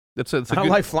It's a I don't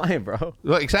like flying, bro.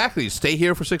 Well, exactly. Stay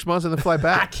here for 6 months and then fly I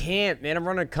back. can't, man. I'm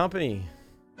running a company.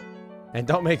 And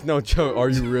don't make no joke. Are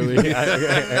you really?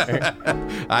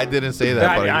 I didn't say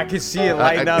that, buddy. I can see it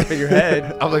lighting up in your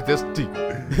head. I'm like this. Don't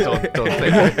say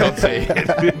it. Don't say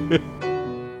it.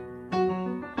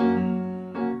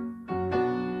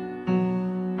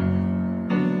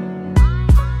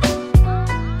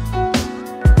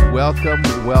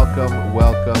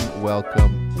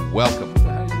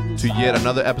 Welcome to yet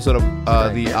another episode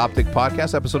of the Optic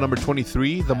Podcast, episode number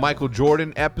 23, the Michael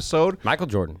Jordan episode. Michael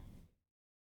Jordan.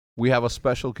 We have a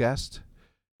special guest,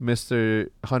 Mr.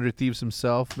 100 Thieves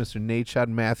himself, Mr. Nadeshot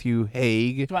Matthew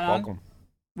Haig. Welcome.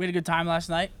 We had a good time last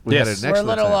night. We had an Yes. We're a excellent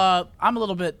little. time. I'm a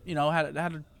little bit.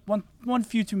 had one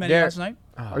few too many Yeah. last night.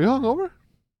 Are you hungover?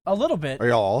 A little bit. Are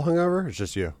y'all all hungover? It's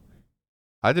just you.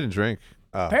 I didn't drink.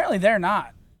 Apparently they're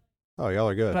not. Oh, y'all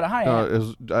are good. But I No, am. it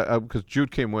was because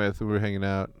Jude came with. We were hanging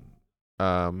out.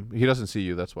 He doesn't see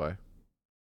you. That's why.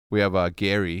 We have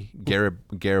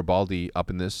Garibaldi up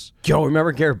in this. Yo,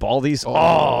 remember Garibaldi's? Oh,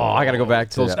 I got to go back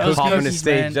to Those that. Popping the cookies,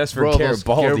 stage man. just for Bro, those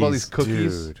Garibaldi's.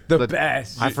 cookies. Dude. The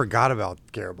best. I forgot about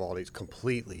Garibaldi's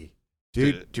completely.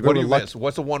 Dude, do you what go do to you miss?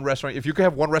 What's the one restaurant? If you could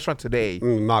have one restaurant today,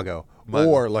 Mago Mago.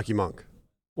 or Lucky Monk?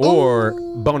 Or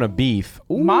Bona Beef.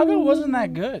 Ooh. Mago wasn't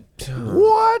that good.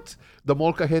 what? The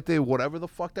molcajete, whatever the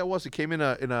fuck that was, it came in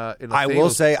a I thing. will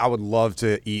say I would love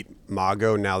to eat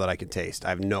Mago now that I can taste. I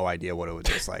have no idea what it would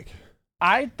taste like.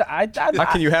 How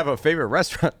can you have a favorite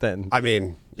restaurant then? I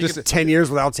mean, Just- just 10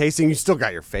 years without tasting, you still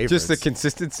got your favorites. Just the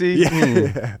consistency?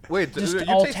 Yeah. Wait, Just you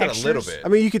all tasted a little textures? bit. I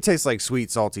mean, you could taste like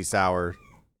sweet, salty, sour,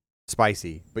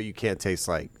 spicy, but you can't taste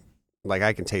like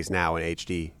I can taste now in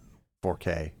HD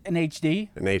 4K. In HD,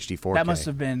 In HD 4K. that must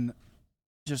have been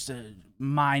just a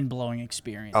mind-blowing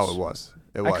experience. Oh, it was.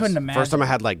 It I was. couldn't imagine. First time I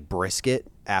had like brisket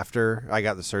after I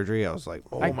got the surgery, I was like,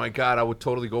 Oh my god, I would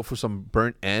totally go for some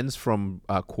burnt ends from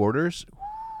Quarters.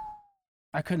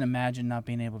 I couldn't imagine not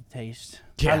being able to taste.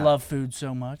 Yeah. I love food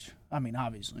so much. I mean,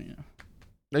 obviously,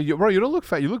 Bro, you don't look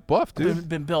fat. You look buff, dude.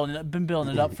 been building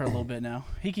it up for a little bit now.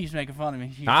 He keeps making fun of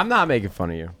me. I'm not making fun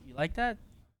of you. You like that?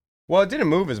 Well, it didn't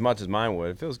move as much as mine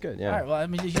would. It feels good, All yeah. right. Well, I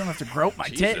mean, you don't have to grope my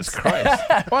Jesus tits. Christ.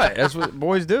 What? That's what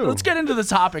boys do. Let's get into the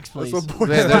topics, please. what boys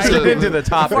Man, Let's there's get into the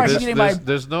topic. Before I get my-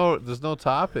 there's no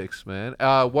topics, man.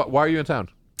 Why are you in town?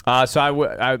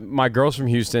 So my girl's from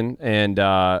Houston, and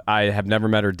I have never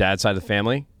met her dad's side of the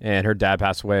family, and her dad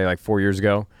passed away like 4 years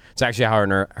ago. It's actually how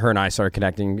her and I started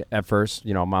connecting at first.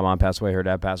 You know, my mom passed away, her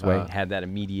dad passed away, had that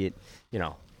immediate,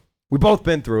 we both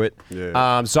been through it.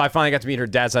 Yeah. So I finally got to meet her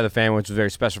dad's side of the family, which was very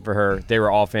special for her. They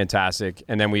were all fantastic.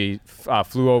 And then we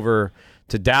flew over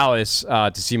to Dallas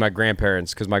to see my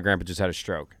grandparents because my grandpa just had a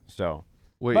stroke. So,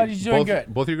 Wait, But he's doing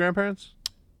good. Both your grandparents?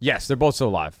 yes, they're both still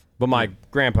alive. But my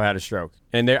grandpa had a stroke.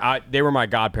 And they were my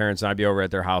godparents, and I'd be over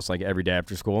at their house like every day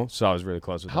after school. So I was really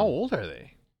close with How them. old are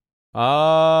they?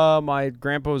 My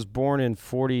grandpa was born in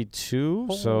 42,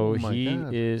 so my he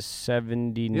God. is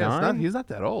 79. Yeah, he's not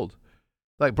that old.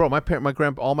 Like, bro,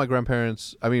 all my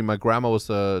grandparents. I mean, my grandma was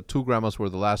the two grandmas were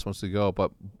the last ones to go, but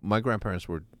my grandparents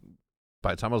were.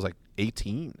 By the time I was like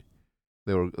 18,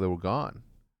 they were gone.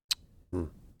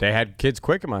 They had kids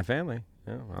quick in my family.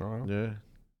 Yeah, I don't know. Yeah,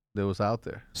 they was out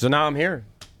there. So now I'm here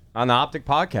on the Optic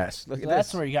Podcast. Look So at that's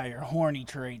this. where you got your horny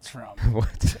traits from.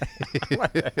 What?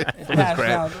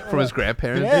 From his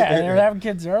grandparents. Yeah, they were having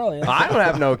kids early. I don't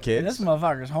have no This kids.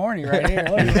 motherfucker's horny right here.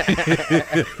 Look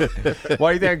at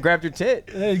Why do you think I grabbed your tit?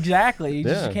 it. Exactly. You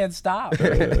just Yeah. can't stop.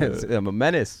 I'm a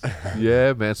menace.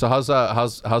 Yeah, man. So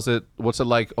how's it? What's it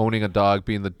like owning a dog,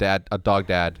 being a dog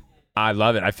dad? I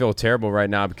love it. I feel terrible right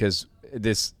now because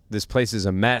this place is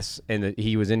a mess, and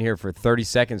he was in here for 30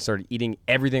 seconds, started eating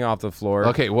everything off the floor.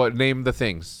 Okay, what name the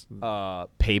things?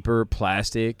 Paper,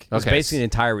 plastic. It's Okay. basically an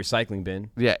entire recycling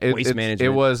bin. Yeah, Waste management.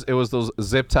 It was those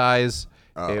zip ties.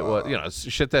 It was it's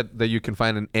shit that you can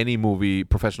find in any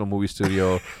professional movie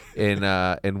studio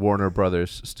in Warner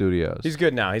Brothers Studios. He's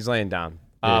good now. He's laying down.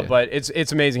 Yeah. But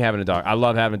it's amazing having a dog. I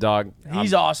love having a dog.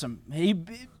 He's awesome.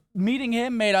 Meeting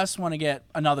him made us want to get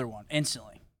another one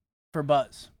instantly for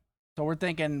Buzz. So we're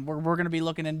thinking we're going to be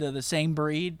looking into the same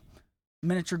breed,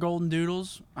 miniature golden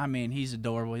doodles. I mean, he's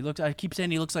adorable. I keep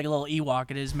saying he looks like a little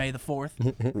Ewok. It is May the 4th.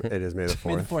 It is May the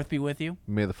May the 4th. 4th be with you.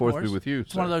 May the 4th be with you.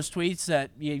 It's one of those tweets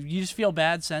that you just feel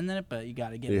bad sending it, but you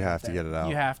got to get it. You out have to there. get it out.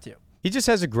 You have to. He just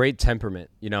has a great temperament.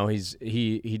 He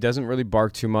doesn't really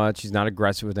bark too much. He's not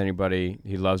aggressive with anybody.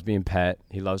 He loves being pet.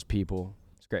 He loves people.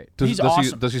 It's great. He's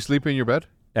awesome. Does he sleep in your bed?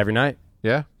 Every night.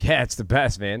 Yeah. Yeah, it's the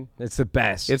best, man. It's the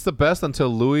best. It's the best until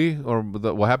Louis,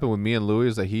 what happened with me and Louis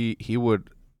is that he would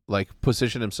like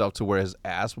position himself to where his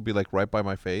ass would be like right by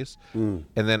my face, and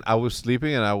then I was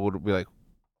sleeping and I would be like,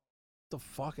 "What the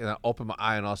fuck?" And I open my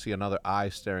eye and I'll see another eye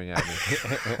staring at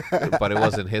me, but it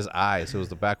wasn't his eyes; it was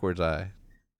the backwards eye.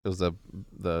 It was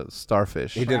the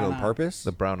starfish. He did it Brown on eye. purpose.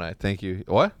 The brown eye. Thank you.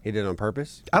 What? He did it on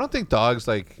purpose. I don't think dogs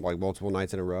like. Like multiple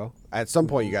nights in a row. At some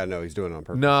point, you gotta know he's doing it on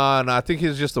purpose. No, I think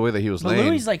it's just the way that he was But laying.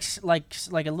 Louis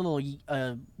like a little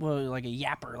well, like a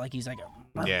yapper, like he's like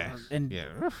a Yeah. And Yeah.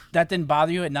 that didn't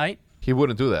bother you at night? He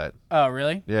wouldn't do that. Oh,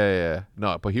 really? Yeah.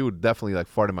 No, but he would definitely like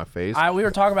fart in my face. We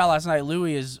were talking about last night.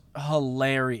 Louis is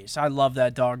hilarious. I love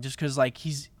that dog just because like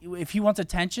if he wants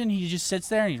attention, he just sits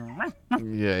there and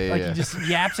Yeah. he just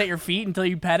yaps at your feet until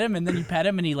you pet him, and then you pet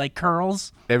him and he like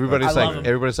curls. Everybody's I love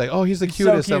him. like, oh, he's the He's so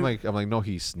cutest. I'm cute. like, no,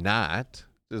 he's not.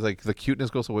 It's like the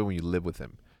cuteness goes away when you live with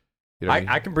him. You know what I mean?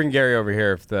 I can bring Gary over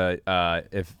here if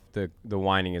the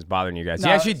whining is bothering you guys. No,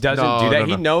 he actually doesn't No, do that. no,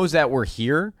 He no. knows that we're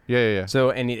here. Yeah. So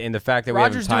and the fact that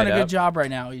Roger's we have him doing tied a up. good job right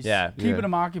now. He's Yeah. keeping Yeah.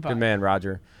 him occupied. Good man,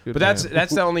 Roger. Good But man.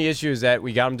 that's the only issue is that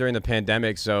we got him during the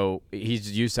pandemic, so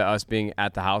he's used to us being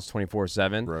at the house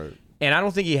 24/7. Right. And I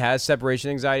don't think he has separation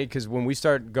anxiety because when we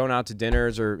start going out to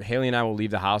dinners or Haley and I will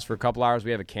leave the house for a couple hours, we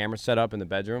have a camera set up in the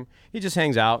bedroom. He just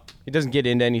hangs out. He doesn't get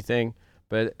into anything,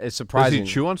 but it's Does surprising.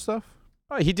 he chew on stuff?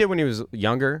 Oh, he did when he was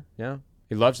younger. Yeah,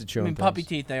 he loves to chew. I on mean, things. puppy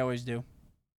teeth, they always do.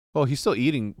 Oh, he's still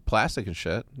eating plastic and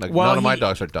shit. Like Well, none of my he-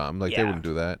 dogs are dumb. Like they Yeah. wouldn't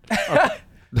do that.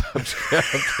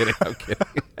 I'm kidding.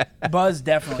 Buzz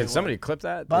definitely. Can would. somebody clip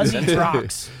that? Buzz eats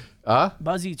rocks. Huh?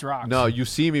 Buzz eats rocks. No, you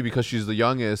see me because she's the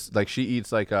youngest. Like she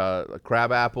eats like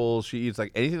crab apples. She eats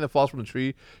like anything that falls from the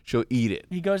tree. She'll eat it.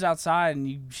 He goes outside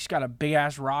and she's got a big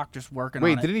ass rock just working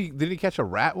Wait, on it. didn't he catch a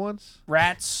rat once?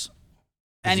 Rats,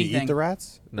 Does he anything. eat the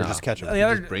rats? No. Or just catch them? The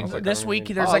other just brings it. this week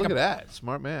there's Oh, like look a at that,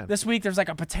 smart man. this week there's like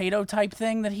a potato type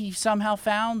thing that he somehow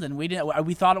found, and we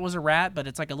thought it was a rat, but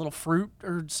it's like a little fruit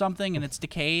or something, and it's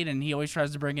decayed, and he always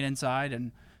tries to bring it inside,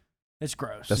 and it's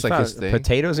gross. That's You like found his thing.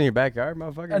 Potatoes in your backyard,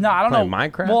 motherfucker? No, I don't know.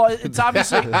 Playing Minecraft? Well, it's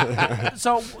obviously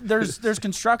so there's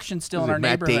construction still Is in it our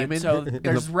Matt neighborhood. Damon So in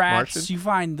there's The rats. Martian? You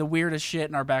find the weirdest shit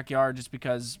in our backyard just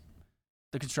because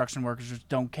the construction workers just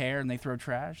don't care and they throw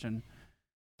trash, and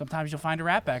sometimes you'll find a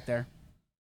rat back there.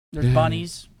 There's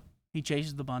bunnies. He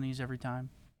chases the bunnies every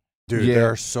time. Dude, Yeah. there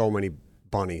are so many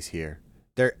bunnies here.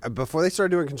 There before they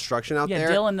started doing construction out Yeah, there.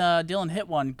 Dylan hit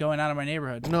one going out of my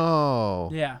neighborhood.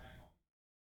 No. Yeah.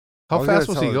 How I fast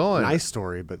gonna was he tell a going? Nice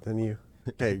story, but then you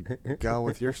go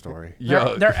with your story.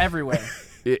 They're everywhere.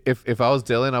 If I was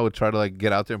Dylan, I would try to like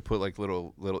get out there and put like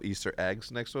little Easter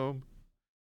eggs next to him.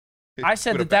 I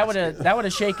said With a that would basket.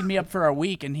 have shaken me up for a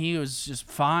week, and he was just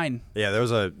fine. Yeah, there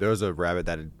was a rabbit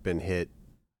that had been hit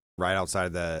right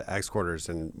outside the X quarters,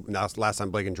 and last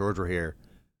time Blake and George were here,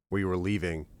 we were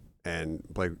leaving, and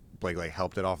Blake like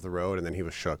helped it off the road, and then he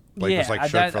was shook. Blake was like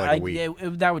shook for like a week.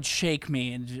 That would shake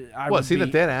me, and I What? would See the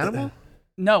be- dead animal?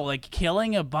 No, like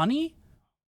killing a bunny.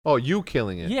 Oh, you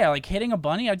killing it? Yeah, like hitting a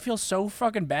bunny, I'd feel so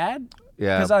fucking bad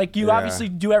Yeah. because like you Yeah. obviously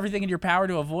do everything in your power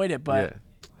to avoid it, but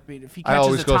Yeah. I mean, if he I catches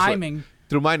always the go slow. timing,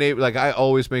 Through my neighbor, like I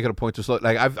always make it a point to slow.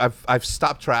 Like I've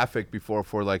stopped traffic before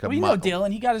for like a well, you know, month.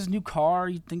 Dylan, he got his new car.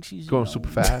 He thinks he's Going super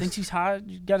fast. Thinks he's hot.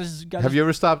 He got his. Have you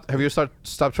ever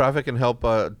stopped traffic and help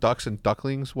ducks and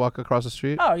ducklings walk across the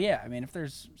street? Oh yeah, I mean, if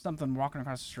there's something walking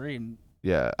across the street, and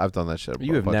Yeah, I've done that shit.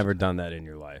 You a have bunch never of- done that in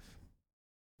your life.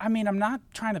 I mean, I'm not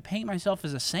trying to paint myself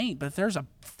as a saint, but if there's a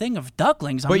thing of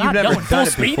ducklings, I'm But not you've never going full done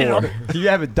it speed in before. them. You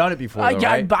haven't done it before, though,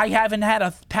 right? I haven't had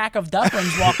a pack of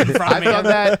ducklings walking in front of I've me. done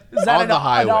that Is that on the an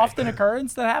highway. often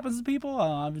occurrence that happens to people? Oh,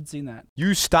 I haven't seen that.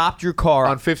 You stopped your car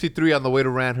on 53 on the way to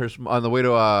Randhurst, on the way to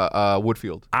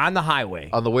Woodfield, on the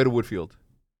highway. on the way to Woodfield.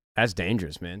 That's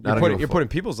dangerous, man. I don't give a You're fuck. putting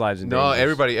people's lives in danger. No,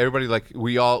 everybody like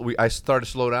I started to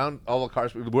slow down. All the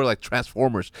cars, we're like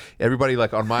Transformers. Everybody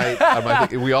like on my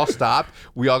thing, we all stopped.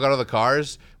 We all got out of the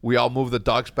cars. We all moved the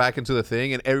ducks back into the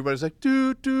thing, and everybody's like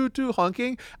doo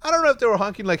honking. I don't know if they were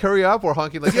honking like hurry up or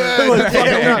honking like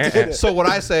yeah. So what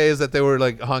I say is that they were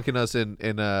like honking us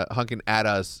honking at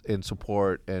us in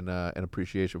support and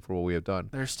appreciation for what we have done.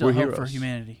 There's still We're hope for heroes.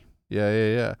 humanity.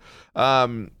 Yeah.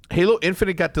 Halo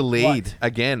Infinite got delayed What?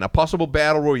 again. A possible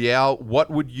battle royale. What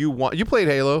would you want? You played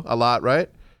Halo a lot, right?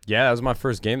 Yeah, that was my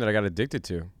first game that I got addicted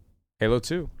to. Halo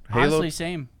 2. Halo. Honestly,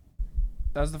 same.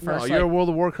 That was the No, first. you're a World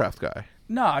of Warcraft guy.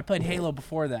 No, I played Halo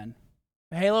before then.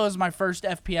 Halo is my first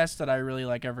FPS that I really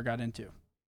like ever got into.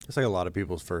 It's like a lot of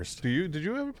people's first. Did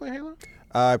you ever play Halo?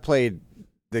 I played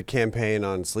the campaign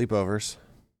on sleepovers.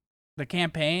 The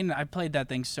campaign, I played that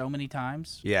thing so many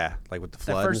times. Yeah, like with the That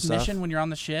flood first and stuff. mission when you're on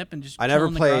the ship and just I never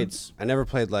killing the played. grunts. I never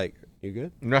played like. You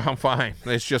good? No, I'm fine.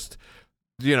 It's just,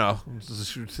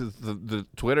 the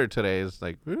Twitter today is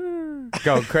like.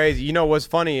 Go crazy. You know what's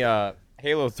funny?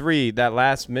 Halo 3, that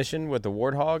last mission with the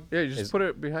Warthog. Yeah, you just is put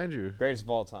it behind you. greatest of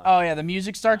all time. Oh yeah, the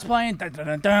music starts playing. Dun, dun,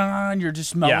 dun, dun, you're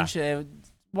just mowing Yeah. shit.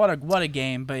 What a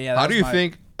game. But yeah, How that do was you my-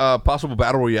 think possible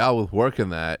battle royale would work in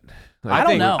that? I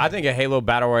don't know. I think a Halo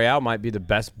Battle Royale might be the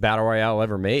best Battle Royale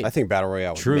ever made. I think Battle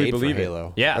Royale was Truly made believe for it.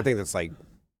 Halo. Yeah. I think that's like,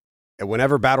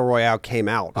 whenever Battle Royale came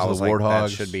out, I Because of was the like, that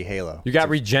Warthogs. should be Halo. You got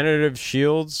regenerative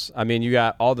shields. I mean, you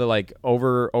got all the like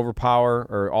overpower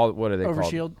or all what are they called?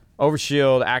 Overshield.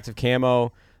 Overshield, active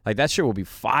camo. Like that shit will be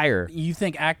fire. You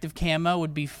think active camo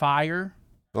would be fire?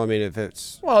 Well, I mean, if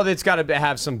it's Well, it's got to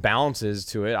have some balances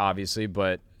to it, obviously.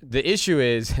 But the issue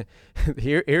is,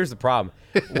 here's the problem.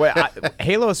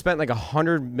 Halo spent like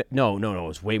No, it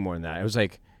was way more than that. It was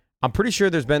like, I'm pretty sure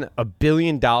there's been $1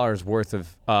 billion worth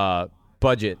of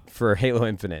budget for Halo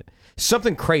Infinite.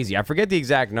 Something crazy. I forget the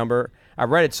exact number. I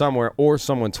read it somewhere, or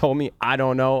someone told me. I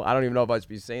don't know. I don't even know if I should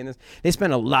be saying this. They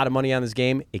spent a lot of money on this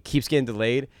game. It keeps getting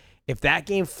delayed. If that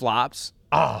game flops,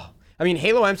 I mean,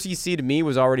 Halo MCC to me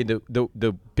was already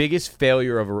the biggest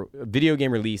failure of a video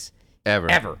game release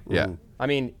Ever. Yeah. I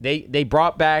mean, they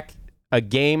brought back a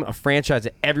game, a franchise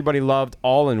that everybody loved,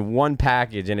 all in one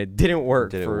package, and it didn't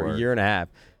work for a year and a half.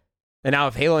 And now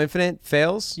if Halo Infinite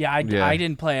fails, Yeah, I Yeah.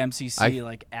 didn't play MCC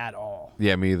like at all.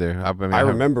 Yeah, me either. I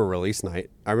remember release night.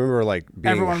 I remember like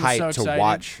being Everyone was so hyped excited. to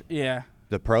watch Yeah.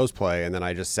 the pros play, and then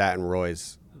I just sat in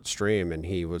Roy's stream, and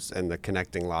he was in the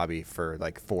connecting lobby for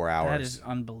like 4 hours. That is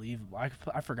unbelievable.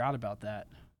 I forgot about that.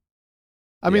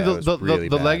 I mean, Yeah, it was really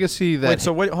the bad. legacy that wait.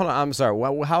 So wait, hold on. I'm sorry.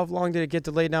 How long did it get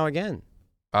delayed now again?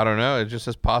 I don't know. It just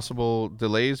says possible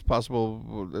delays,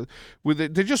 possible. They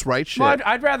just write shit. Well,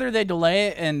 I'd rather they delay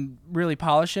it and really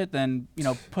polish it than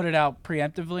put it out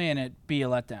preemptively and it be a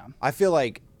letdown. I feel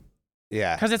like,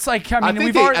 yeah, Because it's like I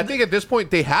think I think at this point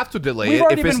they have to delay we've it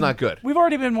already if it's been- not good. We've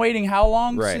already been waiting how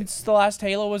long Right. since the last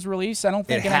Halo was released? I don't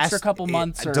think an extra couple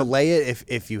months. Or, delay it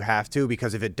if you have to,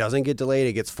 because if it doesn't get delayed,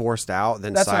 it gets forced out.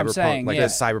 Then That's what I'm Cyberpunk, saying, like yeah.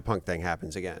 this Cyberpunk thing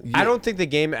happens again. I don't think the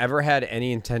game ever had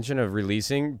any intention of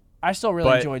releasing. I still really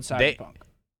But enjoyed they- Cyberpunk.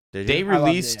 Did They you? loved it,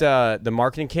 released the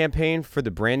marketing campaign for the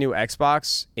brand new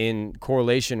Xbox in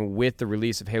correlation with the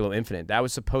release of Halo Infinite. That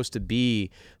was supposed to be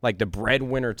like the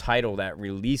breadwinner title that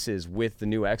releases with the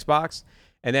new Xbox.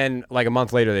 And then like a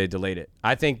month later, they delayed it.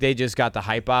 I think they just got the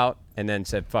hype out and then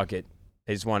said, fuck it.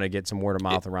 They just want to get some word of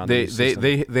mouth around They the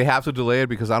system. they have to delay it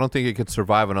because I don't think it could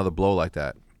survive another blow like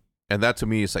that, and that to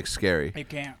me is like scary. You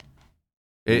can't.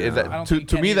 It- No. that- I don't to think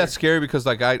to it me can that's scary because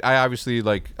like I obviously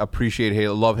like appreciate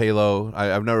Halo, love Halo.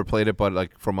 I've never played it, but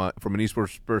like from an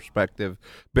esports perspective,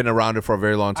 been around it for a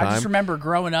very long I just time. remember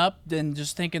growing up and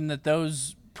just thinking that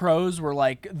those pros were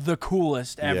like the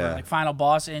coolest ever. Yeah. Like Final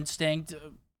Boss, Instinct,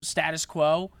 Status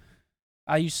Quo.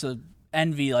 I used to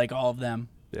envy like all of them.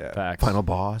 Yeah. Facts. Final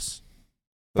boss.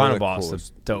 They're Final the Boss,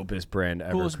 coolest. the dopest brand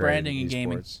ever. Coolest created branding in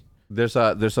gaming.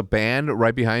 esports. There's a band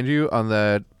right behind you on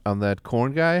that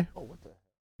corn guy. Oh, what the?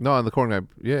 No, on the corn guy.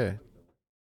 Yeah,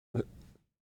 You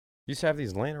used to have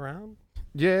these laying around?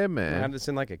 yeah, You have man. this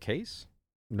in like a case?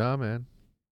 Nah, man.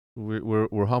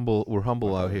 We're humble. We're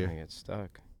humble out here. It's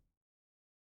stuck.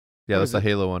 Yeah, What that's is the it?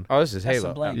 Halo one. Oh, this is That's Halo.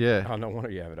 the blank. Yeah. Oh, no wonder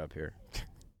you have it up here.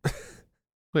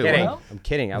 Wait, Kidding. what? I'm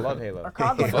kidding. I love Halo. Our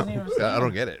COD one doesn't even I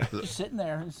don't get it. just sitting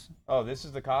there. It's- Oh, this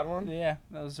is the COD one? yeah,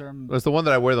 those are. It's the one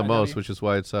that I wear the I most, know. which is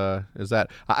why it's is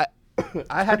that I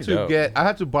had pretty to dope. I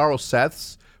had to borrow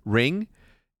Seth's ring,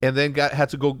 and then had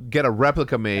to go get a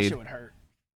replica That made. shit would hurt.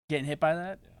 Getting hit by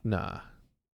that? Nah.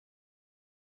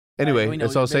 Anyway, we know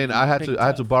that's what I was you're saying. big- I had big to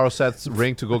tough. borrow Seth's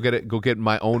ring to go get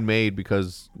my own made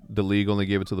because the league only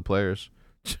gave it to the players.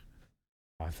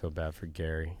 I feel bad for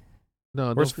Gary.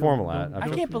 No, Where's don't feel- Formal don't- at? I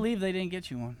don't can't feel- believe they didn't get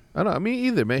you one. I don't. Me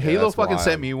either, man. Yeah, Halo that's fucking wild.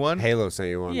 sent me one. Halo sent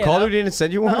you one. Yeah. Call of Duty didn't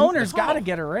send you The one? owner's got to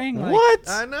get a ring. Like, What?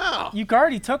 I know. You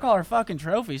already took all our fucking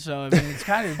trophies, so I mean, it's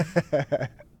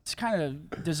kind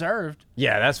of deserved.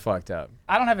 Yeah, that's fucked up.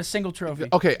 I don't have a single trophy.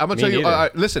 Okay, I'm gonna Me tell you.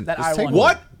 neither. Listen, That I won.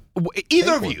 what?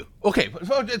 Either of you. Okay,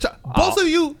 so it's, both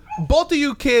of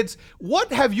you kids.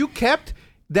 What have you kept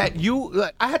that you?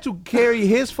 Like, I had to carry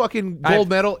his fucking gold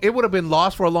medal. It would have been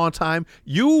lost for a long time.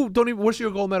 You don't even. Where's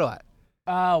your gold medal at?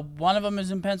 One of them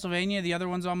is in Pennsylvania. The other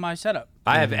one's on my setup.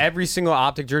 I have every single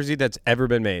Optic jersey that's ever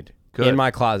been made Good. in my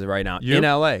closet right now You? in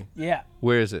LA. Yeah.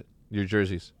 Where is it? Your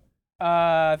jerseys.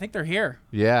 I think they're here.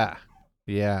 Yeah.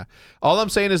 Yeah. All I'm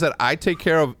saying is that I take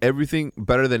care of everything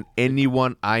better than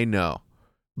anyone I know.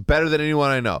 Better than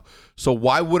anyone I know. So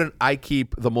why wouldn't I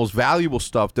keep the most valuable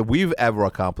stuff that we've ever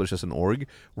accomplished as an org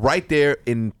right there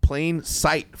in plain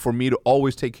sight for me to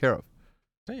always take care of?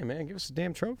 Hey man, give us a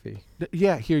damn trophy.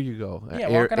 Yeah, here you go. Yeah,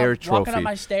 air walking trophy. up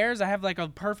my stairs, I have like a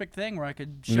perfect thing where I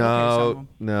could showcase some of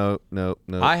No, them.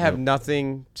 no. I have no.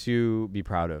 nothing to be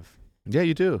proud of. Yeah,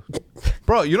 you do.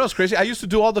 Bro, you know what's crazy? I used to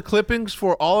do all the clippings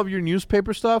for all of your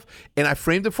newspaper stuff, and I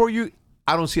framed it for you.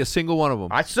 I don't see a single one of them.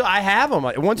 I have them.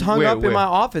 One's hung Where, up where? in my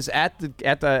office at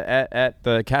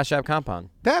the Cash App compound.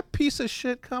 That piece of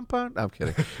shit compound? No, I'm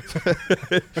kidding.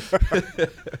 You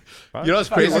know what's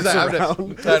crazy? looks I was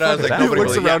like, He nobody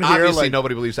looks believes, around yeah, here obviously like-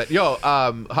 nobody believes that. Yo,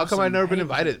 how come I've never been hate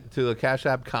invited to the Cash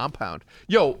App compound?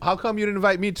 Yo, how come you didn't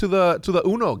invite me to the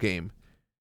Uno game?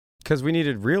 Because we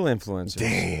needed real influencers.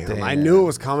 Damn. I knew it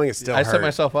was coming. It still I hurt. set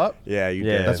myself up. Yeah, you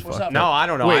Yeah, did. That's What's fucked. up? No, I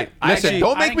don't know. Wait, I listen, actually,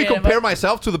 don't I make didn't me get compare invited.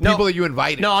 myself to the No. people that you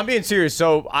invited. No, I'm being serious.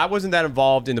 So I wasn't that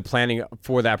involved in the planning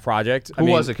for that project. Who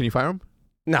was it? Can you fire him?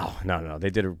 No. They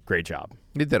did a great job.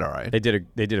 He did all right. They did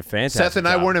a fantastic Seth and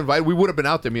I job. weren't invited. We would have been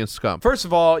out there, me and Scum. First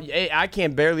of all, I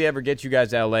can barely ever get you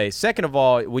guys to LA. Second of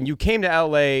all, when you came to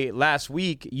LA last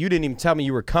week, you didn't even tell me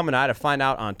you were coming. I had to find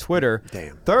out on Twitter.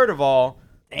 Damn. Third of all,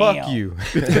 fuck Damn. you.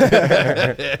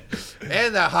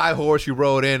 And that high horse you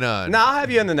rode in on. Now I'll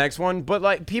have you on the next one. But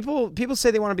like people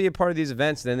say they want to be a part of these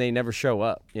events, then they never show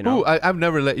up. You know. Ooh, I've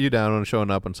never let you down on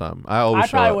showing up on something. I always I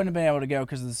show probably up. wouldn't have been able to go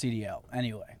because of the CDL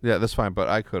anyway. Yeah, that's fine, but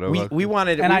I could have. we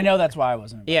wanted. And we, I know that's why I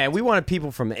wasn't. Yeah, we wanted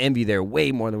people from Envy there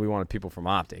way more than we wanted people from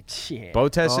Optic. Shit.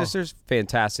 Bowtest Sisters,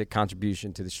 fantastic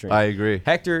contribution to the stream. I agree.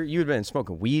 Hector, you'd been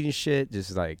smoking weed and shit,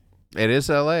 just like. It is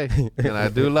LA, and I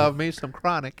do love me some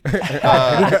chronic. All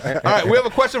right, we have a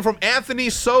question from Anthony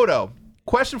Soto.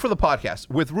 Question for the podcast.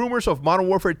 With rumors of Modern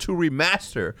Warfare 2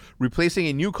 Remaster replacing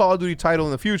a new Call of Duty title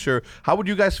in the future, how would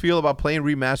you guys feel about playing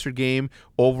remastered game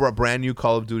over a brand new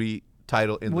Call of Duty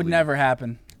title in the Would league? never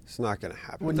happen. It's not going to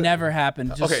happen. Would never happen.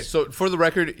 Just, Okay, so for the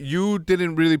record, you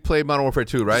didn't really play Modern Warfare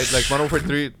 2, right? Like Modern Warfare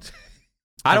 3.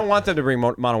 I don't want them to bring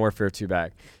Modern Warfare 2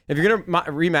 back. If you're going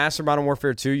to remaster Modern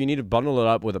Warfare 2, you need to bundle it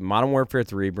up with a Modern Warfare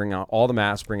 3, bring out all the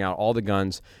maps, bring out all the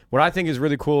guns. What I think is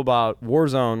really cool about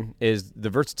Warzone is the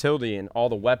versatility and all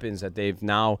the weapons that they've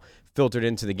now filtered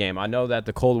into the game. I know that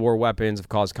the Cold War weapons have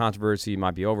caused controversy,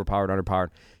 might be overpowered, underpowered.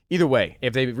 Either way,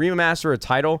 if they remaster a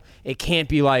title, it can't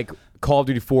be like Call of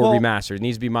Duty 4 Well- remastered. It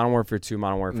needs to be Modern Warfare 2,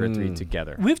 Modern Warfare 3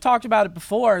 together. We've talked about it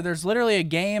before. There's literally a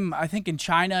game, I think in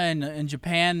China and in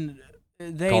Japan,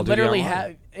 they Call of Duty literally Online.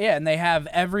 have, and they have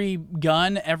every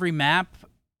gun, every map.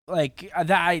 Like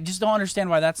that, I just don't understand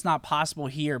why that's not possible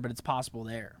here, but it's possible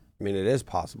there. I mean, it is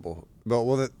possible,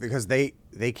 but because they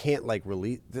can't like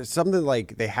release. There's something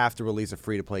like they have to release a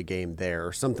free to play game there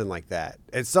or something like that.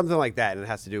 It's something like that, and it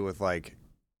has to do with like.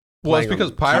 Well, it's playing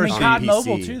because on- piracy. I mean, on COD PC.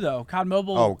 Mobile too, though. COD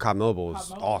Mobile. Oh, COD Mobile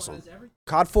is awesome.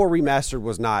 COD 4 remastered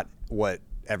was not what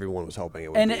everyone was hoping it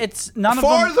would and be. it's none of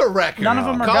For them. the record, none of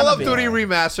them are Call gonna of be. Duty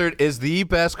Remastered is the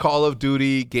best Call of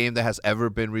Duty game that has ever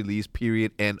been released,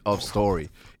 period, end of story.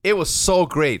 It was so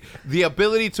great. The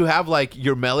ability to have like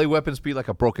your melee weapons be like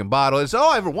a broken bottle is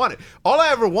all I ever wanted. All I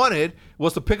ever wanted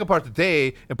was to pick apart the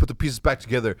day and put the pieces back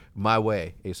together my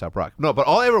way, A$AP Rock. No, but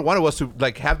all I ever wanted was to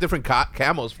like have different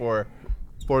camos for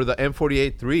the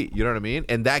M48-3, you know what I mean?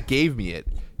 And that gave me it.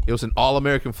 It was an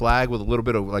all-American flag with a little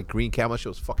bit of like green camo. Shit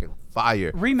was fucking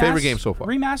fire. Favorite game so far.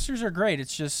 Remasters are great.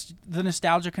 It's just the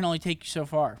nostalgia can only take you so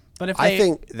far. But if I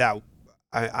think that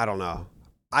I don't know.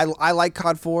 I like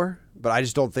COD 4, but I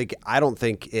don't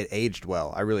think it aged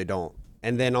well. I really don't.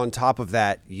 And then on top of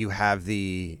that, you have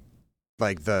the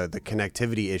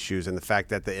connectivity issues and the fact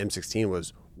that the M16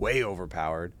 was way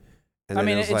overpowered. And I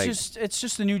then mean, it was it's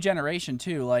just the new generation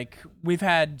too. Like we've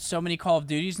had so many Call of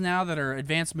Duties now that are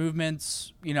advanced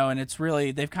movements, and it's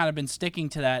really they've kind of been sticking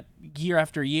to that year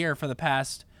after year for the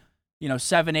past,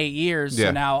 7-8 years. Yeah.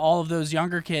 So now all of those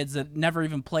younger kids that never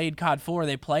even played COD 4,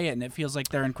 they play it and it feels like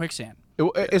they're in quicksand.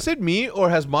 Is it me, or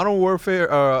has Modern Warfare,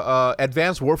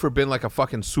 Advanced Warfare been like a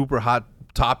fucking super hot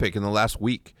topic in the last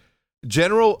week?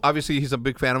 General, obviously, he's a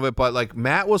big fan of it, but like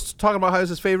Matt was talking about how it's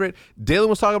his favorite. Dylan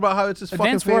was talking about how it's his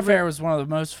Advanced fucking favorite. Warfare was one of the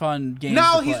most fun games.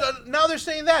 Now to play. now they're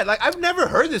saying that. Like I've never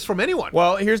heard this from anyone.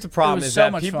 Well, here's the problem: was is so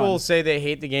that much people fun. say they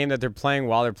hate the game that they're playing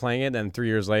while they're playing it, and 3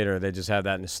 years later they just have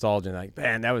that nostalgia and like,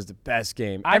 man, that was the best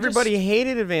game. Everybody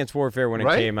hated Advanced Warfare when it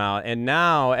Right? came out, and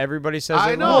now everybody says I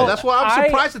they know. love it. That's why I'm I-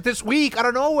 surprised that this week out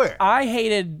of nowhere. I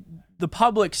hated the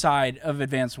public side of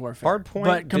Advanced Warfare. Hardpoint,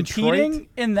 but competing Detroit.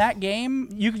 in that game,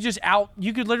 you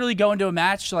could literally go into a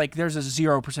match like there's a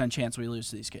 0% chance we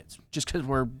lose to these kids just because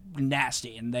we're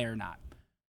nasty and they're not.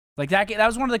 Like that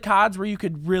was one of the CODs where you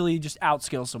could really just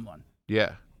outskill someone,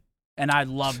 Yeah. and I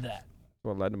loved that.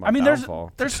 What led to my I mean,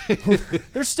 downfall. there's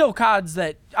still CODs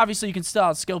that obviously you can still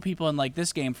outskill people in like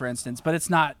this game, for instance, but it's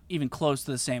not even close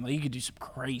to the same. Like you could do some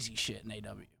crazy shit in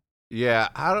AW. Yeah,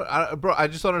 bro, I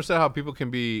just don't understand how people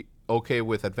can be okay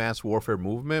with Advanced Warfare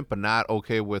movement, but not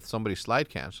okay with somebody slide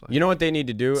canceling. You know what they need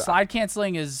to do? Slide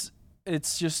canceling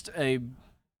it's just a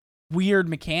weird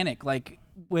mechanic. Like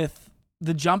with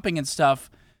the jumping and stuff,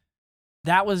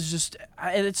 that was just,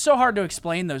 it's so hard to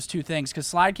explain those two things because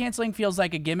slide canceling feels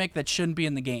like a gimmick that shouldn't be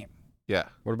in the game. Yeah.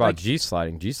 What about like- G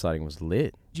sliding? G sliding was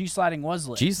lit. G sliding was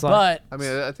lit. G-slide. But I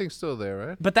mean, I think still there,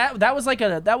 right? But that was like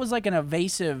an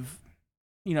evasive,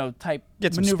 type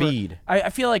Get some maneuver. speed. I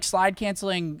feel like slide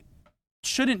canceling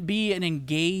shouldn't be an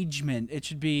engagement. It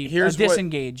should be Here's a what-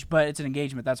 disengage, but it's an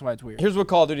engagement. That's why it's weird. Here's what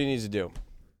Call of Duty needs to do.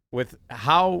 With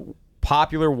how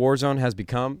popular Warzone has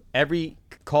become, every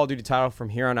Call of Duty title from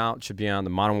here on out should be on the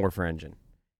Modern Warfare engine.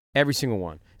 Every single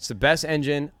one. It's the best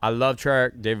engine. I love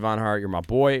Treyarch, David Von Hart. You're my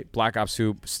boy. Black Ops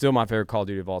 2, still my favorite Call of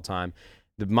Duty of all time.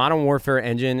 The Modern Warfare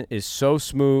engine is so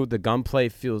smooth. The gunplay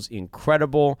feels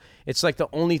incredible. It's like the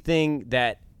only thing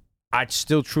that I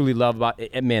still truly love about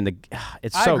it. Man,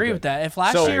 it's so I agree good. with that. If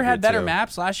last So- year I had agree, better too.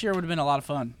 maps, last year would have been a lot of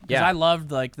fun. Because Yeah. I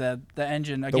loved like the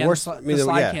engine again. worst- the I mean,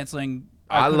 slide yeah. canceling.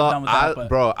 I could've done without, but-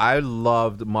 bro. I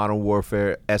loved Modern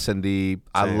Warfare S&D.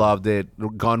 I Same. loved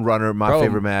it. Gun Runner, my Bro,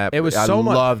 favorite map. it was I so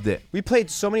much- loved it. We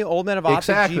played so many old men of Optic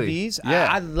Exactly. GBs. Yeah.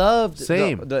 I loved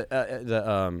Same.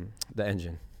 the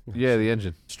engine. Yeah, the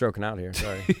engine. Stroking out here.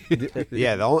 Sorry.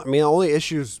 Yeah, the only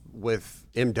issues with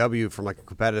MW from like a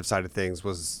competitive side of things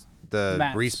was the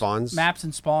Maps. respawns. Maps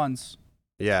and spawns.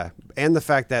 Yeah, and the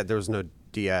fact that there was no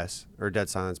DS or Dead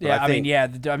Silence. But Yeah, I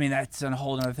think, I mean that's a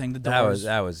whole other thing. The doors.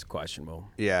 that was questionable.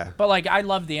 yeah. But like I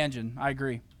love the engine. I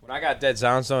agree. When I got Dead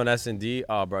Silence on S&D,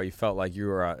 oh bro, you felt like you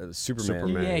were Superman.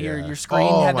 Superman. Yeah, yeah. your screen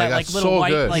Oh had my that God, like little so white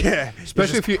good. like Yeah.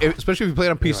 Especially if you played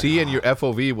on PC and your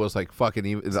FOV was like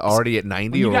fucking already at 90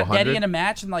 when you or got 100. Deddy in a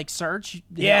match and like search.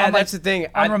 Yeah, on, that's like, the thing.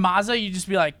 On Ramaza, you just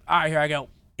be like, all right, here I go.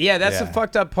 Yeah, that's the Yeah.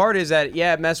 fucked up part is that,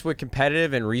 it messed with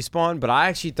competitive and respawn, but I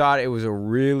actually thought it was a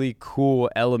really cool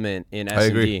element in S&D.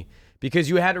 agree. Because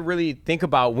you had to really think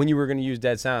about when you were going to use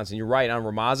Dead Silence. And you're right, on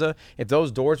Ramaza, if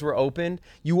those doors were opened,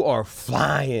 you are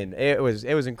flying. It was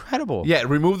incredible. Yeah,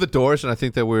 remove the doors, and I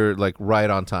think that we're like right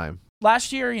on time.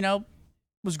 Last year,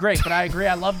 was great, but I agree.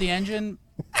 I love the engine.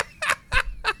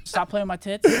 Stop playing with my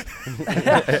tits.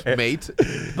 Mate.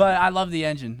 But I love the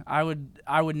engine. I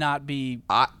would not be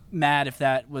mad if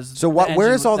that was. So the what? Where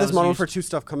engine is all that this was Modern used. Warfare 2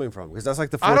 stuff coming from? Because that's like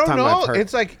the I fourth don't time know. I've heard.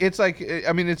 It's like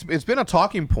I mean, it's been a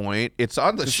talking point. It's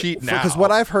on the sheet now. Because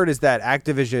what I've heard is that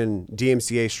Activision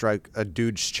DMCA struck a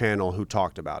dude's channel who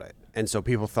talked about it, and so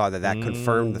people thought that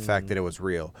confirmed the fact that it was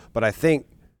real. But I think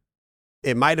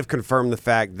it might have confirmed the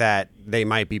fact that they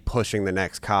might be pushing the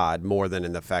next COD more than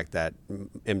in the fact that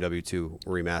MW2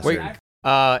 remastered.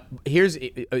 Wait, here's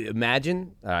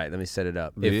imagine. All right, let me set it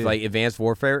up. If Yeah. like Advanced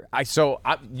Warfare,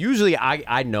 usually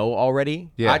I know already.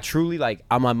 Yeah. I truly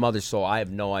I'm my mother's soul. I have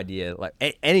no idea like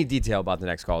any detail about the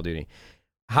next Call of Duty.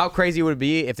 How crazy would it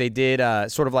be if they did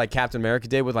sort of like Captain America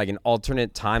did with like an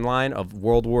alternate timeline of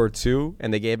World War II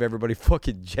and they gave everybody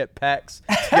fucking jetpacks?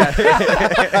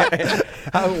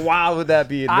 How wild would that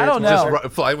be? I don't just know.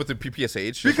 flying with the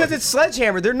PPSH. Because it's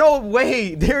Sledgehammer.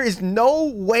 There is no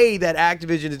way that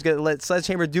Activision is going to let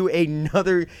Sledgehammer do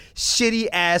another shitty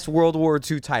ass World War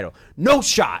II title. No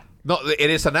shot. no, it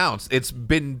is announced. It's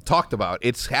been talked about.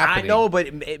 It's happening. I know,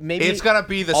 but maybe It's gonna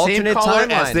be the same alternate color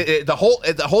timeline. as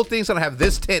the whole thing's gonna have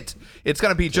this tint. It's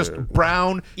gonna be just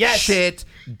brown, Yes. shit,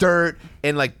 dirt,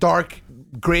 and like dark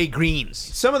gray greens.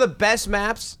 Some of the best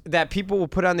maps that people will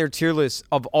put on their tier list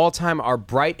of all time are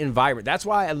bright and vibrant. That's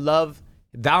why I love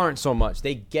Valorant so much.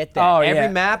 They get that. Oh, Every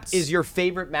yeah. map is your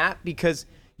favorite map because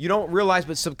you don't realize, but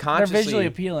They're subconsciously visually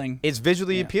appealing. it's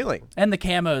visually appealing. And the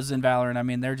camos in Valorant, I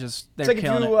mean, they're It's killing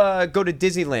like if you go to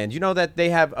Disneyland, you know that they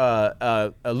have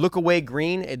a look away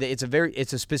green.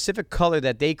 It's a specific color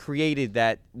that they created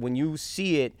that when you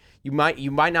see it, you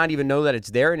might not even know that it's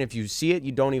there, and if you see it,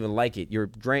 you don't even like it. Your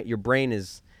brain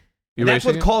is. And that's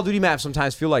what Erasing it? Call of Duty maps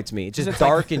sometimes feel like to me. It's just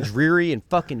dark and dreary and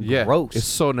fucking Yeah, gross. it's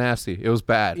so nasty. It was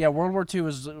bad. Yeah, World War II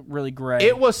was really gray.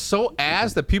 It was so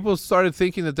ass that people started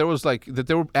thinking that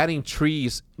they were adding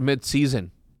trees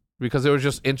mid-season because they were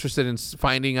just interested in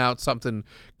finding out something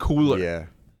cooler. Yeah.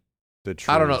 The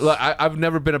I don't know. trees. Look, I've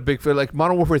never been a big fan. Like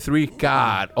Modern Warfare 3,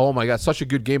 God, oh my God, such a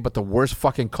good game, but the worst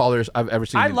fucking colors I've ever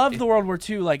seen. I love the World War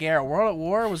II era. World at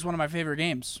War was one of my favorite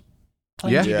games.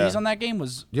 Playing Yeah? GBs Yeah. on that game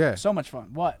was Yeah. so much fun.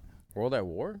 What? World at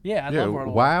War? Yeah, I Yeah, love World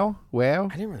at War. wow.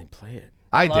 I didn't really play it.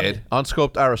 I Loved did. it.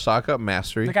 Unscoped Arasaka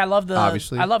Mastery. Like I love the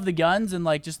obviously. I love the guns and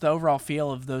like just the overall feel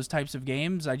of those types of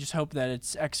games. I just hope that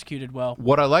it's executed well.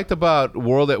 What I liked about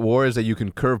World at War is that you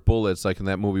can curve bullets like in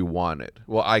that movie Wanted.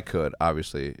 Well, I could,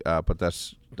 obviously, but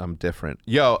I'm different.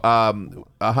 Yo,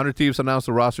 100 Thieves announced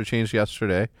the roster change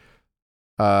yesterday.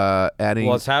 Adding.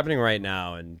 Well, it's happening right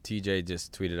now, and TJ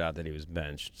just tweeted out that he was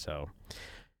benched. So,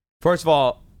 first of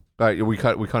all, we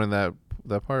cut in that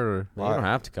part, or you don't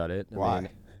have to cut it. I Why? mean,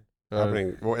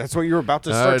 Happening. Well, that's what you were about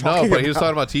to start talking no, but about. he was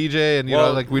talking about TJ, and you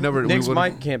know, like we never. Nick's we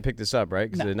mic can't pick this up, right?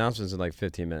 Because No. the announcement's in like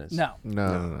 15 minutes. No.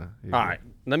 No. All right.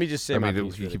 Let me just say I my mean,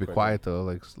 piece you really keep it quickly. quiet though,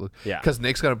 like, Yeah. because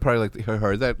Nick's gonna probably like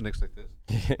heard that. Nick's like this.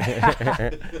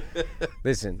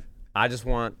 Listen, I just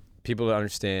want people to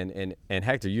understand, and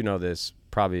Hector, you know this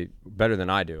probably better than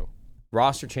I do.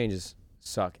 Roster changes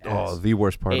suck ass. Oh, the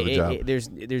worst part of the job.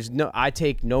 There's no. I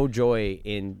take no joy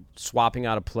in swapping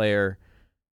out a player,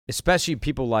 especially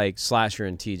people like Slasher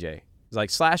and TJ. Like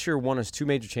Slasher won us 2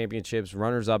 major championships,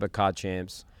 runners up at COD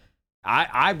champs.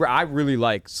 I really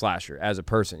like Slasher as a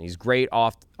person. He's great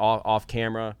off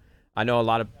camera. I know a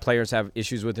lot of players have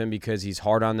issues with him because he's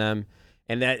hard on them,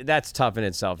 and that's tough in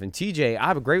itself. And TJ, I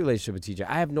have a great relationship with TJ.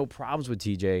 I have no problems with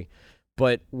TJ,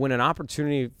 but when an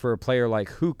opportunity for a player like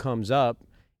Hook comes up,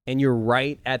 and you're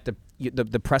right at the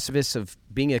precipice of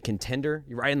being a contender,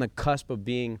 you're right in the cusp of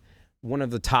being one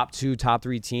of the top 2, top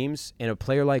 3 teams, and a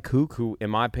player like Hook, who, in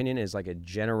my opinion, is like a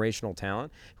generational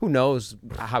talent. Who knows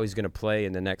how he's going to play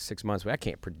in the next 6 months? I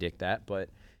can't predict that, but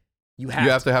you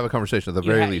have to have a conversation at the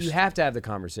very least. You have to have the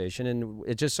conversation, and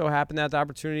it just so happened that the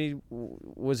opportunity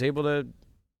was able to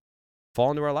fall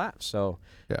into our laps. So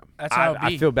yeah, That's how it be.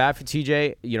 I feel bad for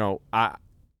TJ. You know,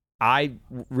 I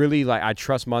really I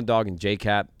trust Mud-Dog and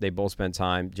J-Cap. They both spend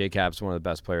time. J-Cap's one of the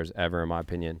best players ever, in my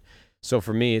opinion. So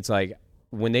for me, it's like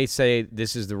when they say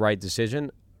this is the right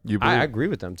decision, I agree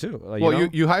with them too. Like, well, you know?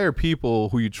 you hire people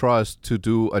who you trust to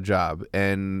do a job,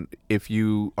 and if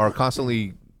you are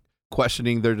constantly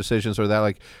questioning their decisions or that,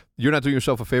 like, you're not doing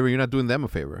yourself a favor, you're not doing them a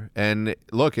favor. And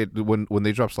look, when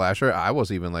they dropped Slasher, I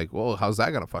was even like, well, how's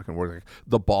that gonna fucking work? Like,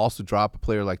 the balls to drop a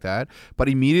player like that, but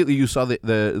immediately you saw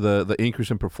the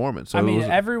increase in performance. So I mean,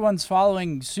 everyone's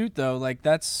following suit though. Like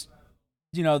that's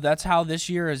how this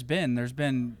year has been. There's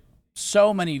been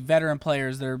so many veteran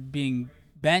players that are being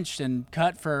benched and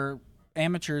cut for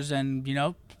amateurs, and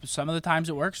some of the times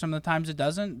it works, some of the times it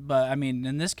doesn't. But I mean,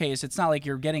 in this case, it's not like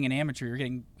you're getting an amateur; you're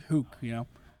getting Hook.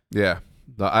 Yeah,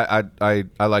 no, I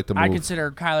like the move. I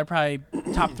consider Kyler probably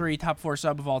top 3, top 4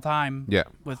 sub of all time. Yeah,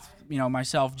 with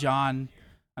myself, John.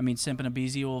 I mean, Simp and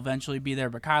Abizi will eventually be there,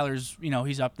 but Kyler's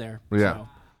he's up there. Yeah. So.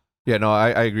 Yeah, no, I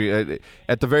agree.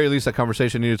 At the very least, that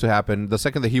conversation needed to happen. The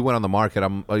second that he went on the market,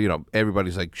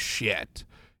 everybody's like, shit,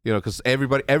 because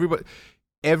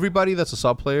everybody that's a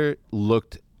sub player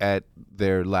looked at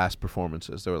their last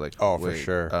performances. They were like, oh, for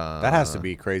sure. That has to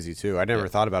be crazy too. I never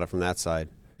thought about it from that side.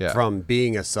 Yeah. From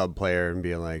being a sub player and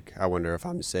being like, I wonder if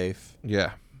I'm safe.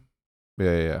 Yeah.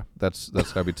 That's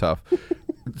gotta be tough.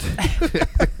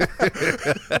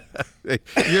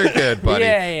 You're good, buddy.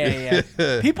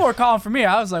 Yeah. People were calling for me.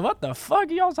 I was like, what the fuck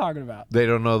are y'all talking about? They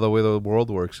don't know the way the world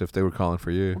works if they were calling for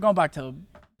you. We're going back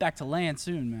to land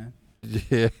soon, man.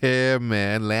 Yeah,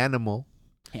 man. Lanimal.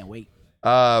 Can't wait.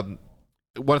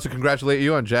 Wanted to congratulate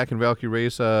you on Jack and Valkyrie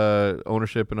Race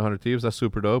ownership in 100 Thieves. That's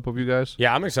super dope of you guys.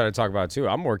 Yeah, I'm excited to talk about it too.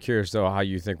 I'm more curious though how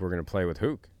you think we're going to play with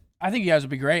Hook. I think you guys would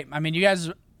be great. I mean,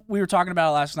 we were talking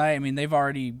about it last night. I mean, they've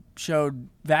already showed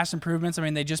vast improvements. I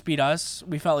mean, they just beat us.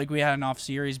 We felt like we had an off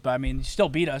series, but I mean, they still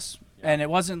beat us. And it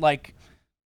wasn't like,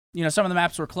 some of the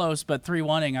maps were close, but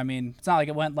 3-1ing, I mean, it's not like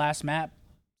it went last map.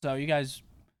 So you guys,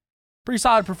 pretty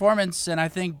solid performance. And I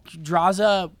think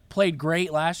Draza played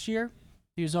great last year.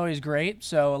 He was always great.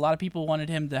 So a lot of people wanted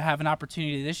him to have an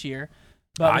opportunity this year.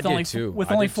 But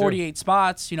with only 48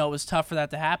 spots, it was tough for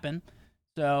that to happen.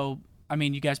 So, I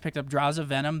mean, you guys picked up Draza,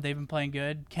 Venom. They've been playing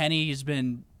good. Kenny has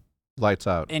been lights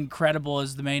out, incredible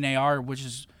as the main AR, which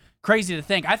is crazy to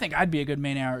think. I think I'd be a good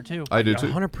main AR too. I do too.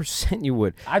 100% you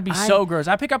would. I'd be so gross.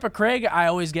 I pick up a Krieg, I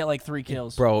always get like 3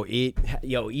 kills. Bro,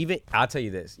 even I'll tell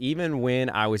you this. Even when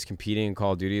I was competing in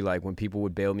Call of Duty, like when people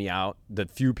would bail me out, the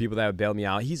few people that would bail me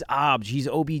out, he's OBJ, he's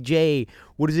OBJ.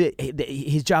 What is it?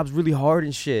 His job's really hard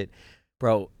and shit.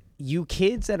 Bro, you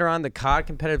kids that are on the COD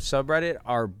competitive subreddit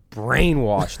are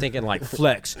brainwashed thinking like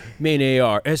Flex, main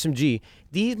AR, SMG.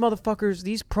 These motherfuckers,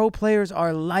 these pro players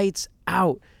are lights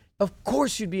out. Of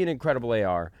course you'd be an incredible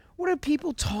AR. What are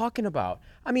people talking about?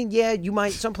 I mean, yeah,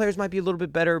 some players might be a little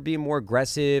bit better, being more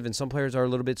aggressive, and some players are a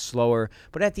little bit slower.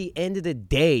 But at the end of the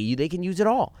day, they can use it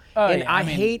all. And yeah, I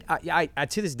hate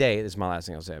to this day, this is my last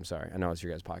thing I'll say. I'm sorry. I know it's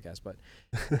your guys' podcast, but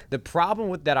the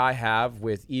problem that I have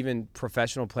with even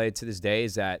professional play to this day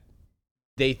is that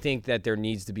they think that there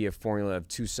needs to be a formula of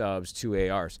 2 subs, 2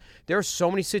 ARs. There are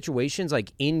so many situations,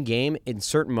 like in-game, in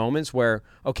certain moments where,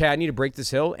 okay, I need to break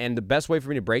this hill, and the best way for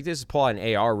me to break this is pull out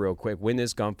an AR real quick, win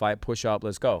this gunfight, push up,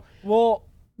 let's go. Well,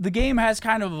 the game has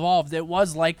kind of evolved. It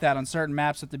was like that on certain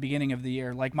maps at the beginning of the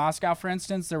year. Like Moscow, for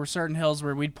instance, there were certain hills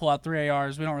where we'd pull out 3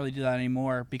 ARs. We don't really do that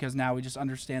anymore because now we just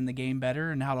understand the game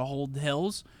better and how to hold the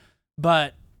hills.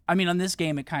 But, I mean, on this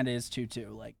game, it kind of is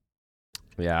 2-2. Like,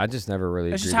 yeah, I just never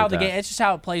really. It's just how the game. It's just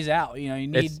how it plays out. You know, you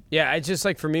need. It's just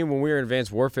like for me when we were in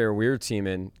Advanced Warfare, we were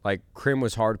teaming. Like Crim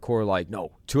was hardcore. Like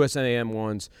no, 2 SNAM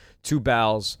ones, 2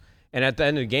 BALs, and at the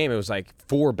end of the game, it was like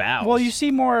 4 BALs. Well, you see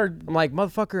more. I'm like,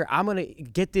 motherfucker, I'm gonna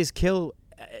get this kill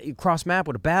cross map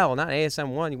with a BAL, not an ASM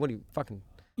one. What are you fucking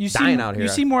dying out here? You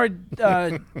see more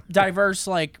diverse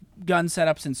like gun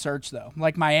setups in search though.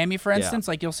 Like Miami, for instance,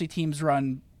 like you'll see teams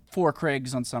run 4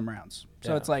 Krigs on some rounds.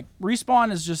 So it's like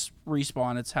respawn is just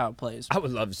respawn. It's how it plays. I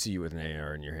would love to see you with an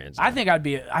AR in your hands. I think I'd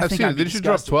be. I think I'd be Did you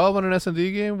drop 12 on an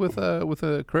SND game with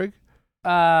a Krig?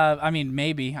 I mean,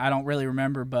 maybe. I don't really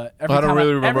remember, but I don't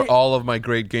really remember all of my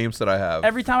great games that I have.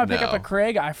 Every time I pick up a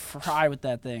Krig, I fry with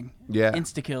that thing. Yeah.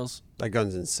 Insta kills. That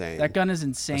gun's insane. That gun is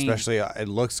insane. Especially, it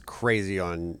looks crazy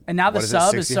on. And now the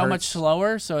sub is so hertz? much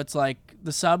slower, so it's like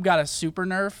the sub got a super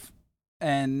nerf,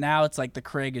 and now it's like the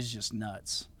Krig is just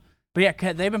nuts. But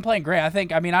yeah, they've been playing great. I don't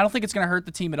think it's going to hurt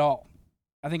the team at all.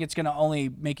 I think it's going to only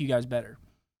make you guys better.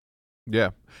 Yeah.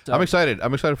 So. I'm excited.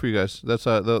 I'm excited for you guys. That's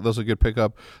a good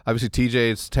pickup. Obviously,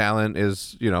 TJ's talent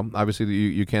is, obviously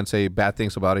you can't say bad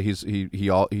things about it. He's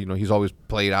always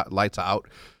played out, lights out.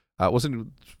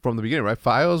 Wasn't from the beginning, right?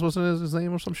 Fios wasn't his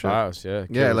name or some shit. Fios, yeah.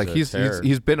 Yeah, like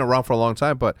he's been around for a long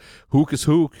time, but Hook is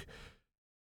Hook.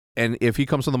 And if he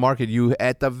comes on the market, you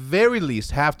at the very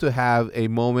least have to have a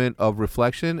moment of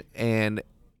reflection and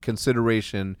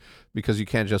consideration because you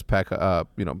can't just pack I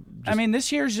mean,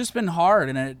 this year's just been hard,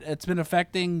 and it's been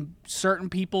affecting certain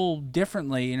people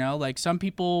differently. You know, like some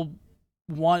people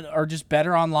are just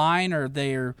better online, or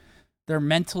they're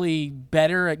mentally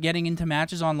better at getting into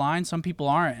matches online. Some people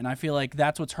aren't, and I feel like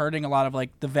that's what's hurting a lot of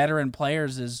like the veteran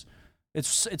players is.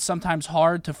 It's sometimes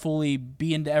hard to fully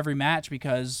be into every match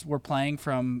because we're playing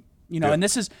from, and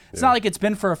this is, it's not like it's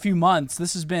been for a few months.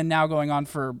 This has been now going on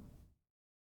for,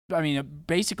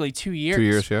 basically 2 years. 2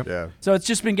 years, yeah. Yeah. So it's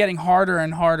just been getting harder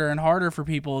and harder and harder for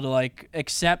people to like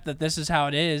accept that this is how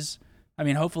it is. I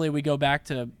mean, hopefully we go back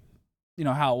to,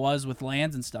 how it was with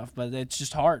lands and stuff, but it's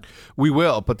just hard. We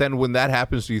will, but then when that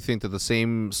happens, do you think that the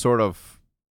same sort of,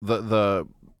 the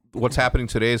what's happening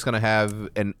today is going to have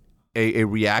a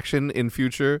reaction in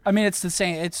future? I mean, it's the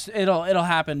same. It'll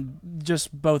happen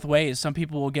just both ways. Some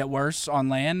people will get worse on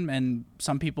LAN, and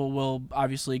some people will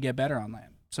obviously get better on LAN.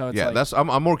 So it's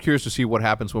I'm more curious to see what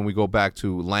happens when we go back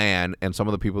to LAN and some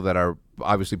of the people that are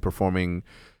obviously performing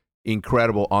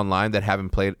incredible online that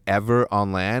haven't played ever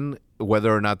on LAN,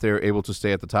 whether or not they're able to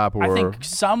stay at the top. Or I think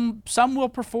some will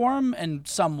perform and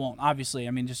some won't. Obviously,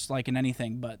 I mean, just like in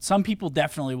anything, but some people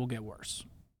definitely will get worse,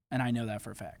 and I know that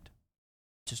for a fact.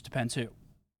 Just depends who.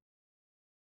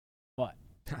 What?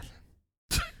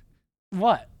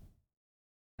 What?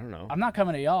 I don't know. I'm not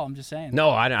coming at y'all. I'm just saying.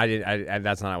 No, I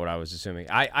that's not what I was assuming.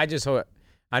 I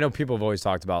know people have always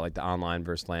talked about like the online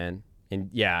versus LAN,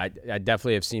 and yeah, I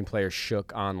definitely have seen players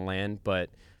shook on LAN, but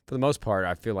for the most part,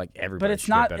 I feel like everybody. But it's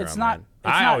not. It's not.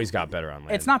 I always got better on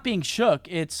LAN. It's not being shook.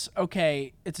 It's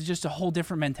okay. It's just a whole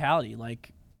different mentality.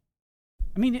 Like,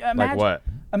 I mean, imagine, like what?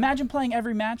 Imagine playing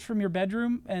every match from your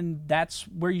bedroom, and that's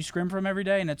where you scrim from every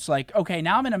day. And it's like, okay,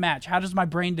 now I'm in a match. How does my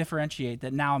brain differentiate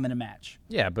that now I'm in a match?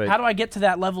 Yeah, but how do I get to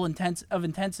that level of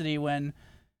intensity when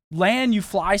LAN, you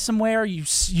fly somewhere,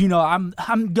 I'm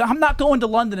not going to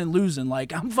London and losing.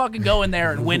 Like, I'm fucking going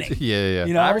there and winning. yeah.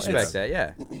 You know, I respect that.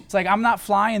 Yeah, it's like I'm not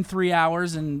flying 3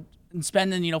 hours and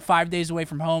spending 5 days away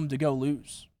from home to go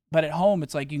lose. But at home,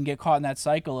 it's like you can get caught in that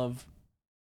cycle of.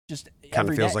 Just kind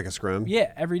of feels day. like a scrim.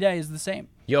 Yeah, every day is the same.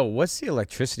 Yo, what's the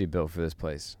electricity bill for this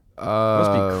place?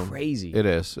 Must be crazy. It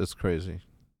is. It's crazy.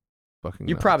 Fucking.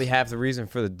 You nuts. probably have the reason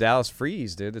for the Dallas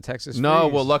freeze, dude. The Texas. No,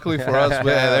 freeze. well, luckily for us,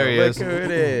 there he is. Look who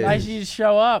it is. Nice you just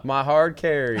show up. My hard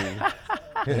carry.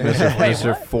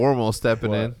 Mr. Formal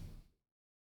stepping in.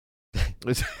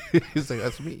 He's like,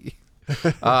 that's me.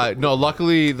 No,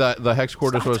 luckily the hex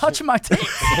quarters Stop was touching my tape.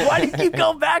 Why do you keep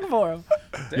going back for him?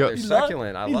 They're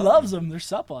succulent. I he love loves them. They're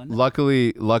supple.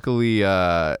 Luckily,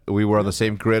 we were on the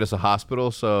same grid as a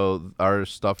hospital, so our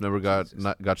stuff never got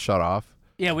shut off.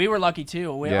 Yeah, we were lucky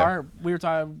too. We were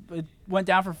talking. It went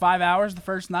down for 5 hours the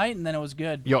first night, and then it was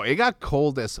good. Yo, it got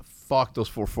cold as fuck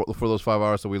for those 5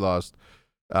 hours that we lost.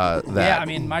 Yeah, I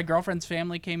mean, my girlfriend's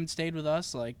family came and stayed with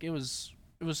us. Like, it was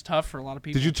tough for a lot of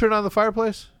people. Did you turn on the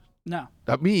fireplace? No.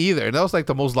 Me either. And that was like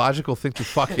the most logical thing to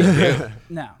fucking do.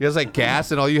 No. It has like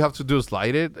gas, and all you have to do is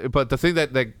light it. But the thing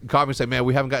that caught me, say, man,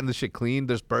 we haven't gotten this shit clean.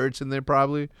 There's birds in there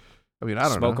probably. I mean, I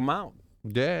don't know. Smoke them out.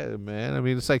 Yeah, man. I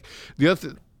mean, it's like the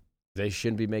other. They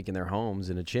shouldn't be making their homes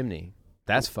in a chimney.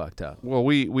 That's fucked up. Well,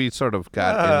 we sort of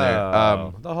got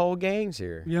in there. The whole gang's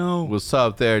here. Yo. What's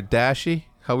up there, Dashy?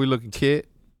 How we looking, kid?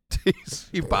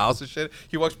 He bows and shit.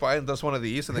 He walks by and does one of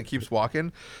these and then keeps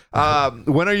walking.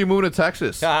 When are you moving to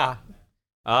Texas?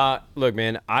 Look,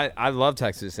 man, I love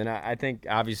Texas, and I think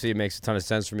obviously it makes a ton of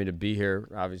sense for me to be here,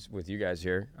 obviously with you guys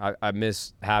here. I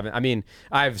miss having. I mean,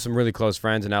 I have some really close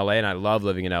friends in LA, and I love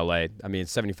living in LA. I mean,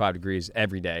 it's 75 degrees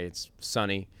every day. It's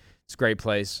sunny. It's a great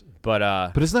place,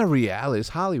 but it's not reality. It's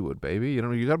Hollywood, baby. You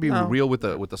know, you gotta be real with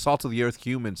the salt of the earth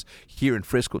humans here in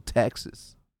Frisco,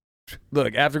 Texas.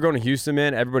 Look, after going to Houston,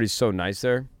 man, everybody's so nice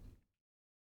there.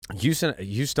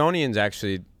 Houstonians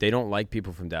actually, they don't like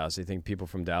people from Dallas. They think people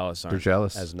from Dallas aren't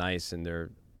as nice, and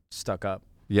they're stuck up.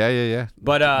 Yeah.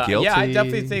 But yeah, I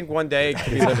definitely think one day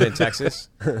could be living in Texas.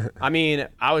 I mean,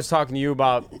 I was talking to you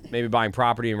about maybe buying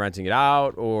property and renting it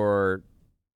out, or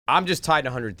I'm just tied to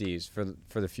 100 Ds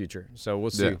for the future. So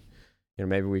we'll see. Yeah. You know,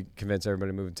 maybe we convince everybody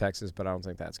to move to Texas, but I don't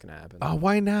think that's going to happen. Oh,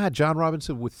 why not? John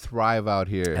Robinson would thrive out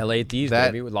here. LA Thieves,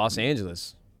 baby, with Los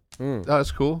Angeles. Oh, that's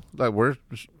cool. Like, we're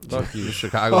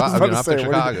Chicago. I mean, I'm from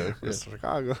Chicago.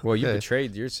 Chicago. Well, you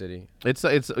betrayed your city.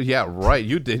 It's yeah, right.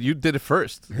 You did it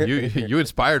first. You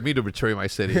inspired me to betray my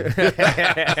city.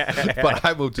 But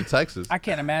I moved to Texas. I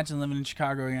can't imagine living in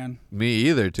Chicago again. Me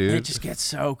either, dude. It just gets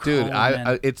so cold. Dude,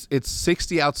 man. it's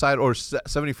 60 outside or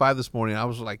 75 this morning.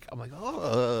 I'm like,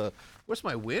 oh, where's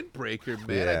my windbreaker,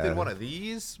 man? Yeah. I did one of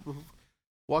these.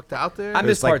 Walked out there. I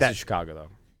miss parts of Chicago though.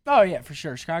 Oh yeah, for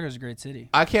sure. Chicago's a great city.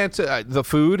 I can't the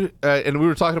food, and we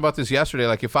were talking about this yesterday.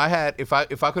 Like if I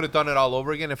could have done it all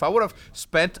over again, if I would have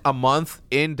spent a month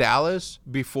in Dallas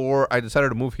before I decided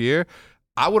to move here,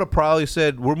 I would have probably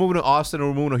said we're moving to Austin or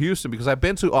we're moving to Houston, because I've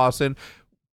been to Austin.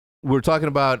 We were talking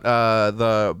about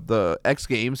the X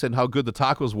Games and how good the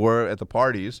tacos were at the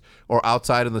parties or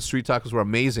outside, and the street tacos were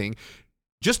amazing.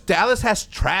 Just Dallas has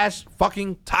trash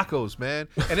fucking tacos, man.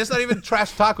 And it's not even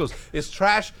trash tacos. It's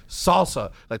trash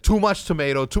salsa. Like too much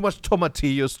tomato, too much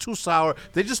tomatillos, too sour.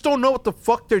 They just don't know what the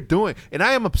fuck they're doing. And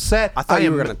I am upset. I thought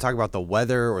you were going to talk about the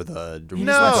weather or the...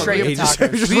 No.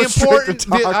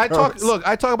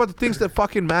 I talk about the things that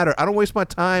fucking matter. I don't waste my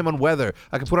time on weather.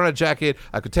 I can put on a jacket.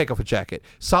 I could take off a jacket.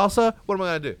 Salsa, what am I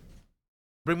going to do?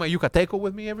 Bring my yucateco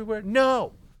with me everywhere?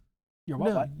 No. Your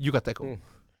what? Yucateco.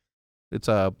 It's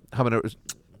habanero.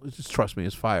 Just trust me,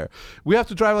 it's fire. We have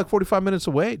to drive like 45 minutes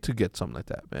away to get something like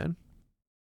that, man.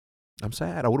 I'm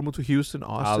sad. I would have moved to Houston,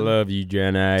 Austin. I love you,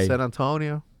 Jenny. San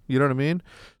Antonio. You know what I mean?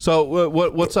 So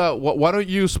what's why don't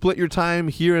you split your time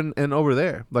here and over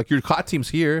there? Like your COT team's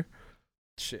here.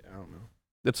 Shit, I don't know.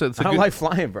 It's I don't like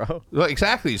flying, bro. Well,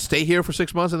 exactly. Stay here for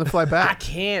 6 months and then fly back. I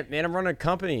can't, man. I'm running a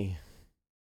company.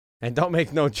 And don't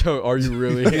make no joke. Are you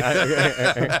really?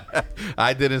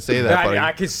 I didn't say that.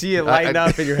 I can see it lighting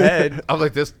up in your head. I'm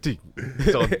like this.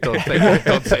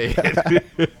 Don't say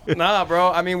it. Nah,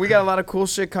 bro. I mean, we got a lot of cool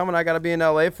shit coming. I got to be in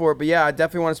LA for it. But yeah, I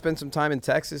definitely want to spend some time in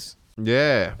Texas.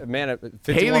 Yeah. Man,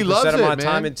 Haley loves 51% of my it,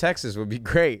 time man. in Texas would be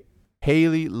great.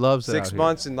 Haley loves it. 6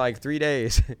 months in like 3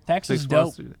 days. Texas is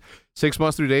dope. 6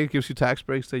 months through day gives you tax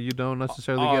breaks that you don't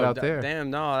necessarily get out there. Damn,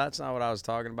 no, that's not what I was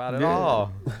talking about at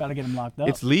all. Gotta get them locked up.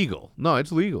 It's legal. No,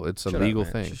 it's legal. It's a legal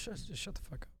thing. Just shut the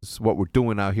fuck up. This is what we're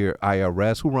doing out here.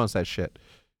 IRS. Who runs that shit?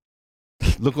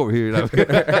 Look over here.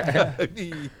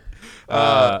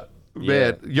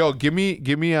 Man, yo, give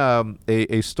me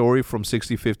a story from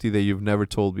 60/50 that you've never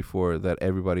told before that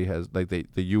everybody has, like that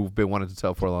you've been wanting to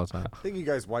tell for a long time. I think you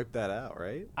guys wiped that out,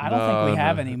 right? I don't think we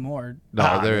have any more.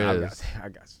 No, there is. I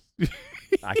got you.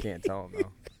 I can't tell them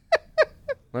though.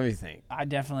 Let me think. I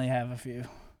definitely have a few.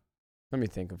 Let me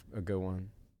think of a good one.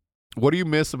 What do you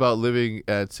miss about living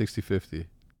at 60/50?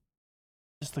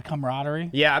 Just the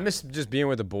camaraderie. Yeah, I miss just being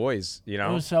with the boys. You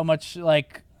know, It was so much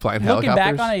like Flying looking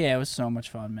helicopters? back on it. Yeah, it was so much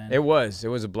fun, man. It was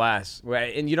a blast.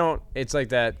 And you don't. It's like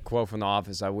that quote from The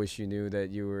Office. I wish you knew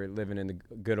that you were living in the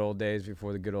good old days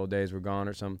before the good old days were gone,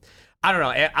 or something. I don't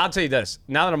know. I'll tell you this.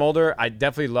 Now that I'm older, I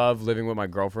definitely love living with my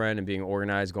girlfriend and being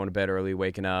organized, going to bed early,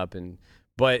 waking up,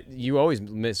 But you always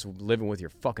miss living with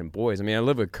your fucking boys. I mean, I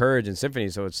live with Courage and Symphony,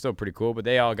 so it's still pretty cool. But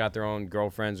they all got their own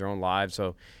girlfriends, their own lives.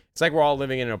 So it's like we're all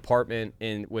living in an apartment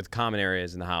with common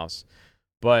areas in the house.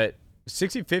 But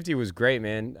 60/50 was great,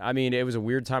 man. I mean, it was a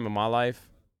weird time in my life.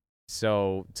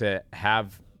 So to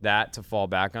have that to fall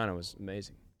back on, it was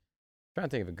amazing. I'm trying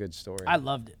to think of a good story. I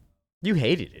loved it. You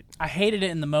hated it. I hated it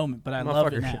in the moment, but I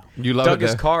love it now. You love Dug it.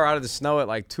 his car out of the snow at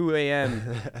like 2 a.m.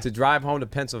 to drive home to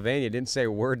Pennsylvania. Didn't say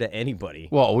a word to anybody.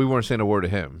 Well, we weren't saying a word to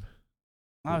him.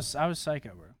 I was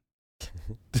psycho, bro.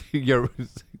 You're,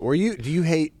 Do you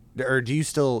hate, or do you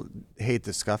still hate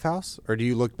the Scuff House, or do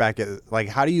you look back at, like,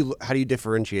 how do you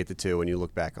differentiate the two when you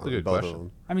look back on That's a good both question. of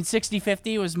them? I mean,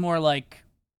 60/50 was more like,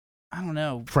 I don't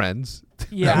know. friends.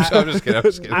 Yeah, I'm just kidding. I'm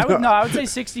just kidding. I would say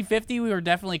 60/50. We were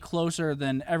definitely closer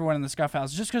than everyone in the Scuff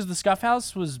House, just because the Scuff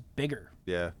House was bigger.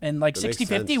 Yeah. And like That makes 60/50,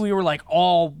 sense. we were like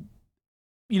all,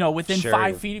 within Sharing,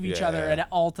 5 feet of each other yeah.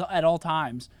 at all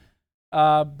times.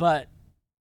 But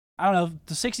I don't know.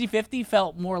 The 60/50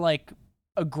 felt more like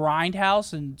a grind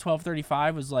house, and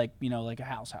 1235 was like like a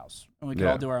house, and we could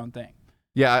Yeah. all do our own thing.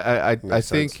 Yeah, I Makes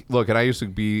think. sense. Look, and I used to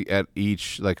be at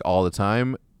each like all the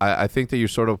time. I think that you're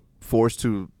sort of forced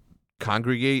to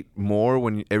congregate more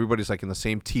when everybody's like in the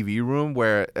same TV room.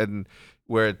 Where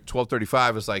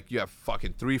 1235 is like you have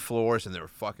fucking 3 floors and they're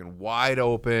fucking wide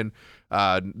open.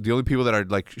 The only people that are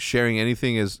like sharing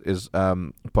anything is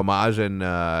Pamaj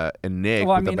and Nick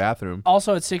Well, I with the mean, bathroom.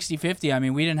 Also at 60/50, I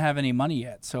mean, we didn't have any money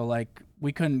yet, so like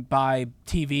we couldn't buy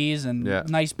TVs and Yeah.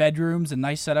 nice bedrooms and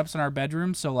nice setups in our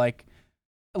bedrooms. So like,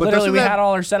 But literally, doesn't we that- had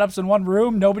all our setups in one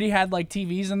room. Nobody had like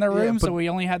TVs in their Yeah, room, but- so we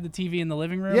only had the TV in the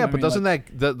living room. Yeah, I but mean, doesn't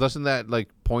like, doesn't that like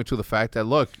point to the fact that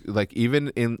look, like even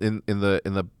in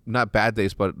the not bad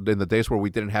days, but in the days where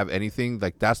we didn't have anything,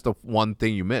 like that's the one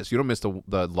thing you miss. You don't miss the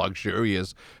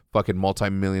luxurious fucking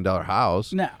multi-million-dollar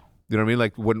house. no? You know what I mean?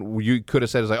 Like when you could have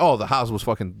said, it's like, oh, the house was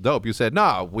fucking dope. You said,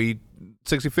 nah,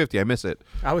 60/50, I miss it.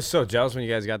 I was so jealous when you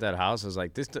guys got that house. I was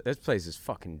like, this place is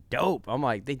fucking dope. I'm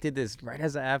like, they did this right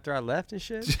after I left and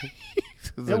shit.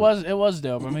 It was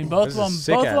dope. I mean, both This of is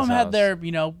them a sick-ass had house. their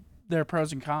their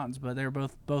pros and cons, but they were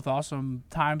both awesome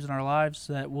times in our lives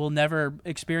that we'll never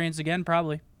experience again,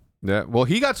 probably. Yeah. Well,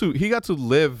 he got to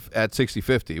live at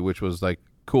 60/50, which was like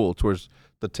cool towards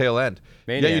the tail end.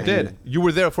 Mania. Yeah, you did. You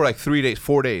were there for like 3 days,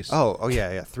 4 days. Oh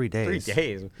yeah. 3 days. 3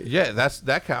 days. Yeah,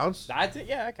 that counts. Yeah,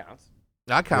 that counts.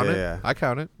 I count it. Yeah. I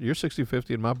count it. You're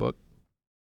 60/50 in my book.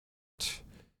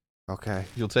 Okay.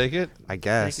 You'll take it? I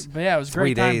guess. But yeah, it was a 3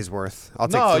 great time. days worth. I'll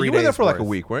take No, 3 you days were there for like a worth.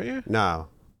 week, weren't you? No.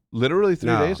 Literally 3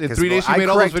 No, days? In 'cause 3 days you I made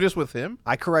all those correct- videos with him?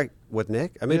 I correct with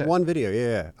Nick. I made Yeah. one video.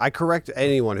 Yeah. I correct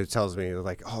anyone who tells me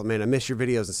like, "Oh man, I miss your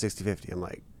videos in 60/50." I'm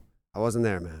like, I wasn't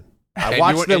there, man. I And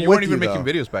watched them you with weren't even making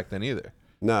though. videos back then either.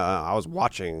 No, I was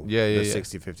watching Yeah, the yeah.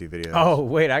 60/50 videos. Oh,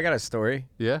 wait, I got a story.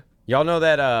 Yeah? Y'all know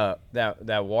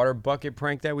that water bucket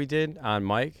prank that we did on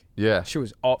Mike? Yeah. She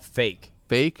was all fake.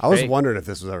 Fake? I was fake. wondering if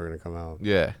this was ever going to come out.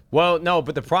 Yeah. Well, no,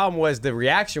 but the problem was the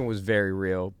reaction was very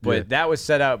real. But Yeah. that was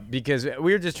set up because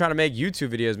we were just trying to make YouTube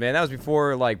videos, man. That was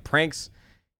before like pranks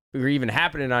were even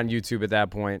happening on YouTube at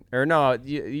that point. Or no,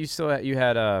 you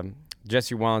had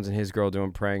Jesse Wallens and his girl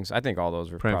doing pranks. I think all those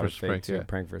were Prank probably versus fake prank, too. yeah.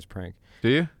 Prank versus prank. Do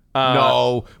you?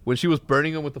 No. When she was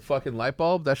burning him with the fucking light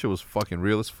bulb, that shit was fucking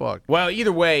real as fuck. Well,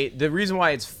 either way, the reason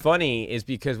why it's funny is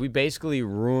because we basically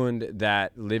ruined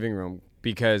that living room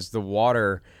because the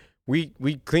water, we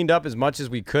cleaned up as much as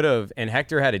we could have, and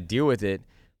Hector had to deal with it,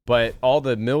 but all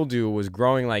the mildew was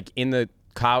growing like in the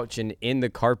couch and in the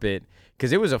carpet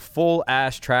because it was a full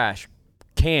ass trash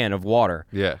can of water.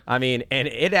 Yeah. I mean, and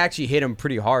it actually hit him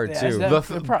pretty hard Yeah, too. that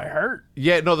probably hurt.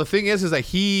 Yeah, no, the thing is that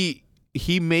he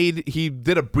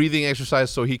did a breathing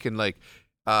exercise so he can like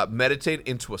meditate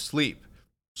into a sleep.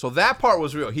 So that part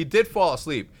was real. He did fall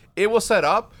asleep. It was set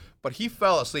up, but he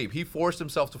fell asleep. He forced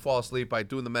himself to fall asleep by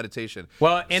doing the meditation.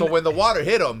 Well, and so when the water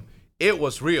hit him, it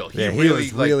was real. Yeah, he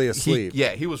was really asleep.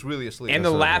 He was really asleep. and the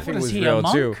laughing What is was he, a real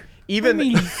monk? too. What do Even you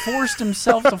mean he forced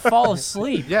himself to fall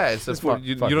asleep? Yeah, it's a This you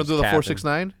fuck don't was do the capping.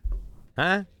 4-6-9?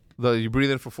 huh? You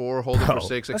breathe in for 4, hold it for Bro.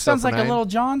 6, That exhale sounds for like 9. a Little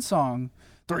John song.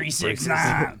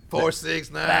 369.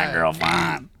 4-6-9. That girl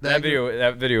fine. That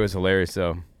video was hilarious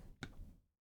though.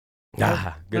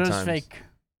 Ah, But good it was times. fake.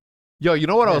 Yo, you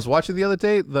know what I was watching the other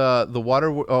day? The water.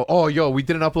 Yo, we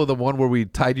didn't upload the one where we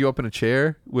tied you up in a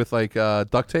chair with like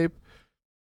duct tape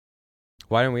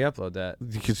Why didn't we upload that?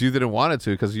 because you didn't want it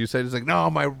to. Because you said it's like no,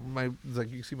 my it's like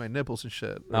you can see my nipples and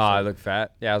shit. Oh, I look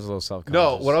fat. Yeah, I was a little self-conscious.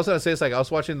 No, what I was gonna say is like I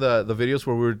was watching the videos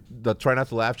where we were the try not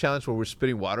to laugh challenge where we're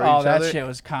spitting water at Oh, each that other. shit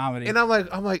was comedy. And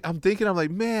I'm thinking,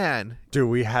 man, Dude,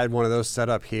 we had one of those set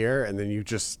up here, and then you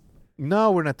just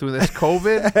no, we're not doing this.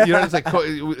 COVID. You know, it's like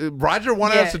Roger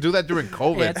wanted us to do that during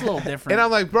COVID. Yeah, it's a little different. And I'm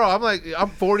like, bro, I'm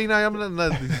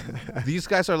 49. These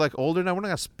guys are like older now. We're not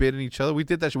gonna spit in each other. We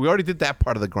did that shit. We already did that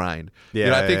part of the grind. Yeah,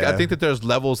 you know, I think that there's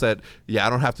levels that I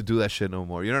don't have to do that shit no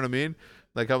more. You know what I mean?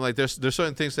 Like I'm like, there's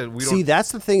certain things that we don't see.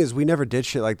 That's the thing is we never did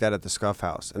shit like that at the Scuff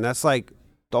House, and that's like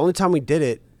the only time we did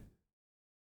it.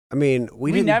 I mean,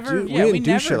 we didn't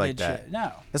do shit like that. Shit.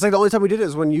 No. It's like the only time we did it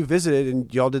is when you visited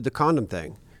and y'all did the condom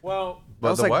thing. Well, That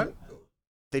was the like, what?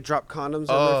 They dropped condoms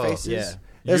on their faces.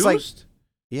 yeah. It's like, Used?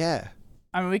 yeah.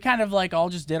 I mean, we kind of like all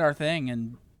just did our thing,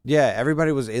 and Yeah,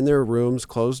 everybody was in their rooms,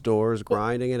 closed doors,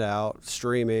 grinding it out,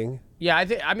 streaming. Yeah,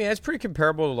 I mean, it's pretty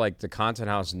comparable to like the Content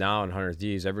House now and 100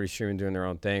 Thieves. Everybody's streaming, doing their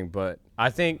own thing. But I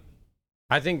think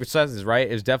Seth is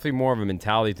right. It's definitely more of a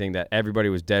mentality thing that everybody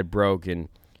was dead broke, and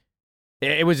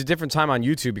it was a different time on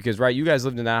YouTube because, right, you guys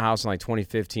lived in that house in like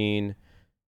 2015,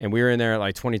 and we were in there at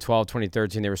like 2012,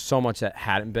 2013. There was so much that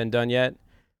hadn't been done yet,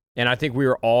 and I think we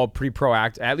were all pretty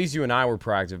proactive. At least you and I were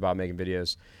proactive about making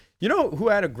videos. You know who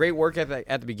had a great work ethic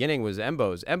at the beginning was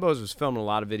Embos. Embos was filming a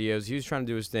lot of videos. He was trying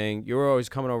to do his thing. You were always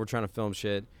coming over trying to film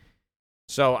shit.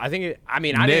 So I think, I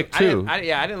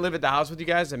didn't live at the house with you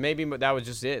guys, and maybe that was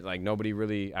just it. Like nobody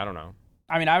really, I don't know.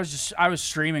 I mean, I was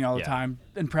streaming all the time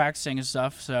and practicing and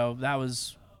stuff. So that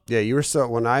was. Yeah, you were still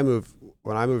when I moved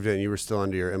in, you were still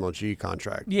under your MLG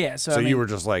contract. Yeah, so I you mean, were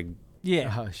just like,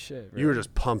 yeah, Oh shit! Really? you were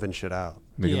just pumping shit out.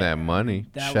 making Yeah. that money.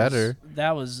 that Cheddar.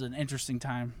 that was an interesting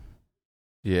time.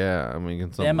 Yeah, I mean,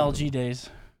 The MLG days.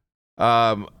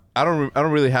 I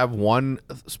don't really have one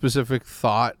specific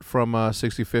thought from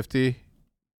 60/50.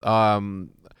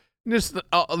 Just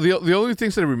the only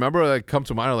things that I remember that come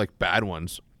to mind are like bad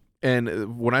ones.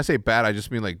 And when I say bad, I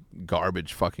just mean like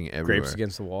garbage fucking everywhere. Grapes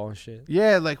against the wall and shit.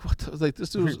 Yeah, like what? Like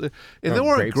this dude was, and they Throwing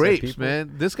weren't grapes at grapes, people?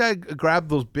 man. This guy grabbed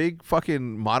those big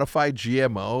fucking modified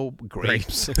GMO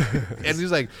grapes, and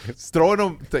he's like throwing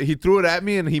them. He threw it at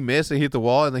me, and he missed, and he hit the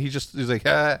wall, and then he's like,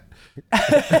 ah.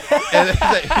 And then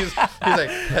he's like,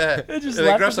 ah. It just And then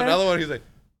left grabs it there? another one. He's like,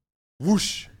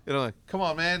 whoosh. And I'm like, come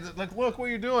on, man. Like, look what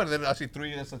you're doing. And then I see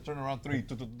three. And I turn around three.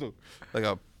 Like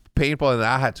a paintball, and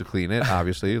I had to clean it.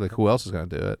 Obviously, like who else is gonna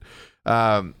do it?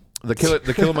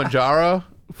 The Kilimanjaro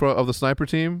of the sniper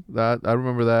team. That I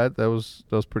remember that. That was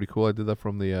pretty cool. I did that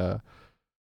from the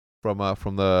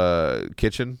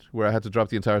kitchen where I had to drop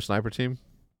the entire sniper team.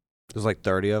 There's like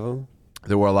 30 of them.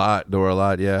 There were a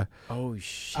lot. Yeah. Oh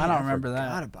shit! I don't remember that.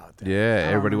 Forgot about that. Yeah.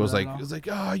 don't Everybody was remember like, that it was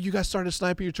like, oh, you guys started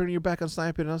sniping. You're turning your back on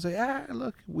sniping. And I was like,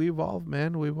 look, we evolved,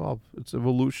 man. We evolved. It's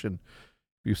evolution.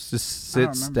 You just sit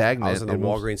remember. stagnant. I was in the it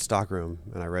moves- Walgreens stockroom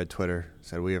and I read Twitter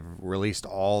said we have released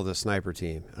all the sniper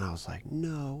team, and I was like,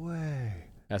 no way.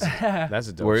 That's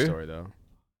a Were dope you? story though.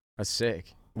 That's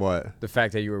sick. What? The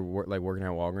fact that you were working at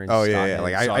Walgreens. Oh yeah, stocking yeah. it,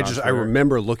 Like saw it on I Twitter.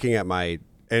 remember looking at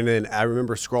and then I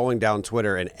remember scrolling down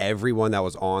Twitter, and everyone that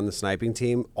was on the sniping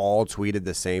team all tweeted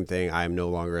the same thing. I am no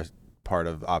longer a part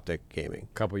of Optic Gaming.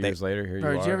 A couple years later, here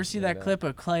Bro, you did are. you ever see that clip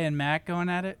of Clay and Mac going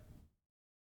at it?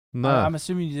 No. I'm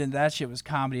assuming you didn't. That shit was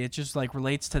comedy. It just like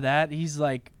relates to that. He's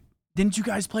like, didn't you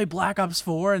guys play Black Ops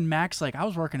 4? And Mac's like, I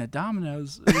was working at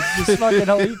Domino's. It was just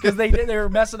fucking because they were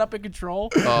messing up in Control.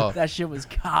 Oh. That shit was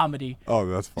comedy. Oh,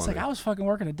 that's funny. He's like, I was fucking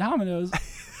working at Domino's.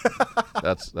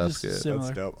 That's Just good. similar.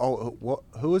 That's dope. Oh,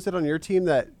 who was it on your team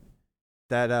that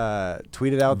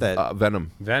tweeted out that?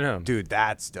 Venom. Venom. Dude,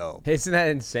 that's dope. Isn't that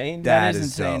insane? That is is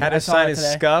insane. dope. Had I to saw sign it his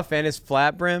today. scuff and his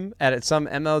flat brim at some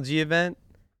MLG event,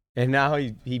 and now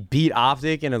he beat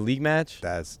Optic in a league match.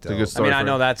 That's a good dope. I story. mean, I for-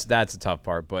 know that's a tough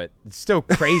part, but it's still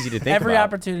crazy to think Every about.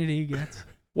 opportunity he gets.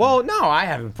 Well, no, I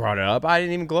haven't brought it up. I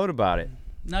didn't even gloat about it.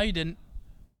 No, you didn't.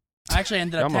 I actually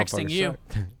ended up Y'all texting motherfuckers you.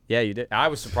 suck. Yeah, you did. I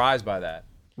was surprised by that.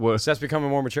 What? Seth's becoming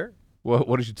more mature. What did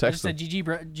you I just text said, him?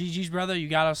 GG's brother, you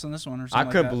got us on this one or I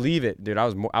something couldn't like that. believe it, dude. I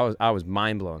was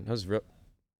mind blown. That was real.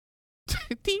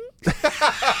 Ding.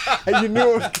 You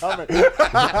knew it was coming.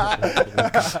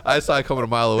 I saw it coming a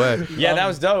mile away. Yeah, that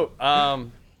was dope.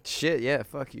 Shit. Yeah.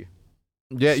 Fuck you.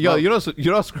 Yeah, yo, you know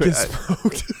what's crazy?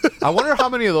 I wonder how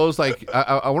many of those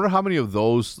I wonder how many of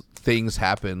those things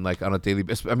happen like on a daily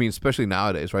basis. I mean, especially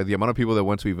nowadays, right? The amount of people that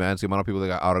went to events, the amount of people that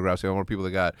got autographs, the amount of people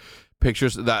that got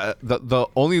pictures. That the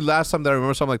only last time that I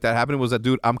remember something like that happening was that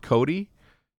dude. I'm Cody.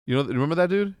 Remember that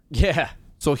dude? Yeah.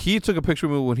 So he took a picture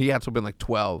of me when he had to have been like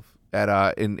 12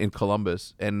 at in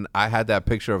Columbus, and I had that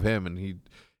picture of him, and he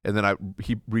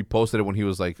reposted it when he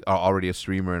was like already a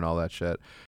streamer and all that shit.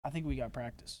 I think we got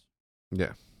practice.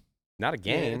 Yeah. Not a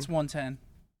Yeah, game. it's 110.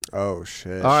 Oh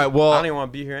shit. All right. I Well, don't even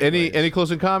want to be here. any anyways.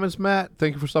 closing comments, Matt?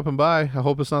 Thank you for stopping by. I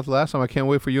hope it's not the last time. I can't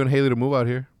wait for you and Haley to move out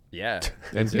here, Yeah.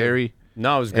 and too. Gary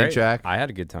No, it was and great. Jack I had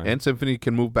a good time. and Symphony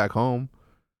can move back home.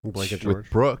 Blake and George. with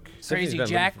Brooke. Crazy. Tiffany's been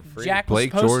Jack living for free. Jack was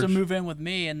Blake, supposed George. to move in with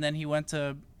me, and then he went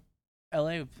to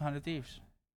L.A. with Hundred Thieves.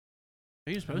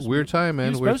 He was supposed Weird to. time, man.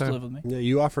 He was Weird supposed to time. live with me. Yeah,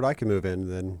 you offered I could move in,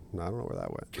 then I don't know where that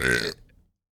went.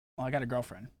 Well, I got a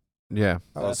girlfriend. Yeah.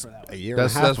 That That's was where that a went. year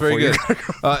That's and a half very before good.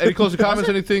 you Any closing comments?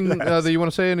 Anything that you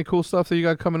want to say? Any cool stuff that you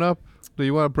got coming up? Do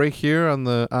you want to break here on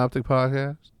the Optic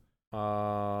Podcast?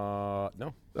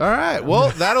 No. All right. Well,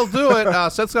 that'll do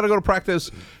it. Seth's got to go to practice.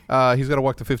 He's got to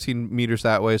walk the 15 meters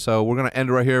that way. So we're going to end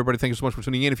it right here. Everybody, thank you so much for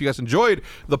tuning in. If you guys enjoyed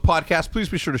the podcast, please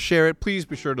be sure to share it. Please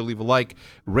be sure to leave a like,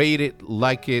 rate it,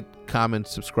 like it, comment,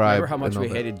 subscribe. Remember how much and all we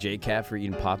that. hated J-Cat for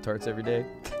eating Pop-Tarts every day?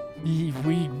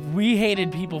 We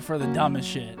hated people for the dumbest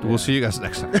shit. We'll see you guys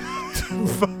next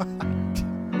time.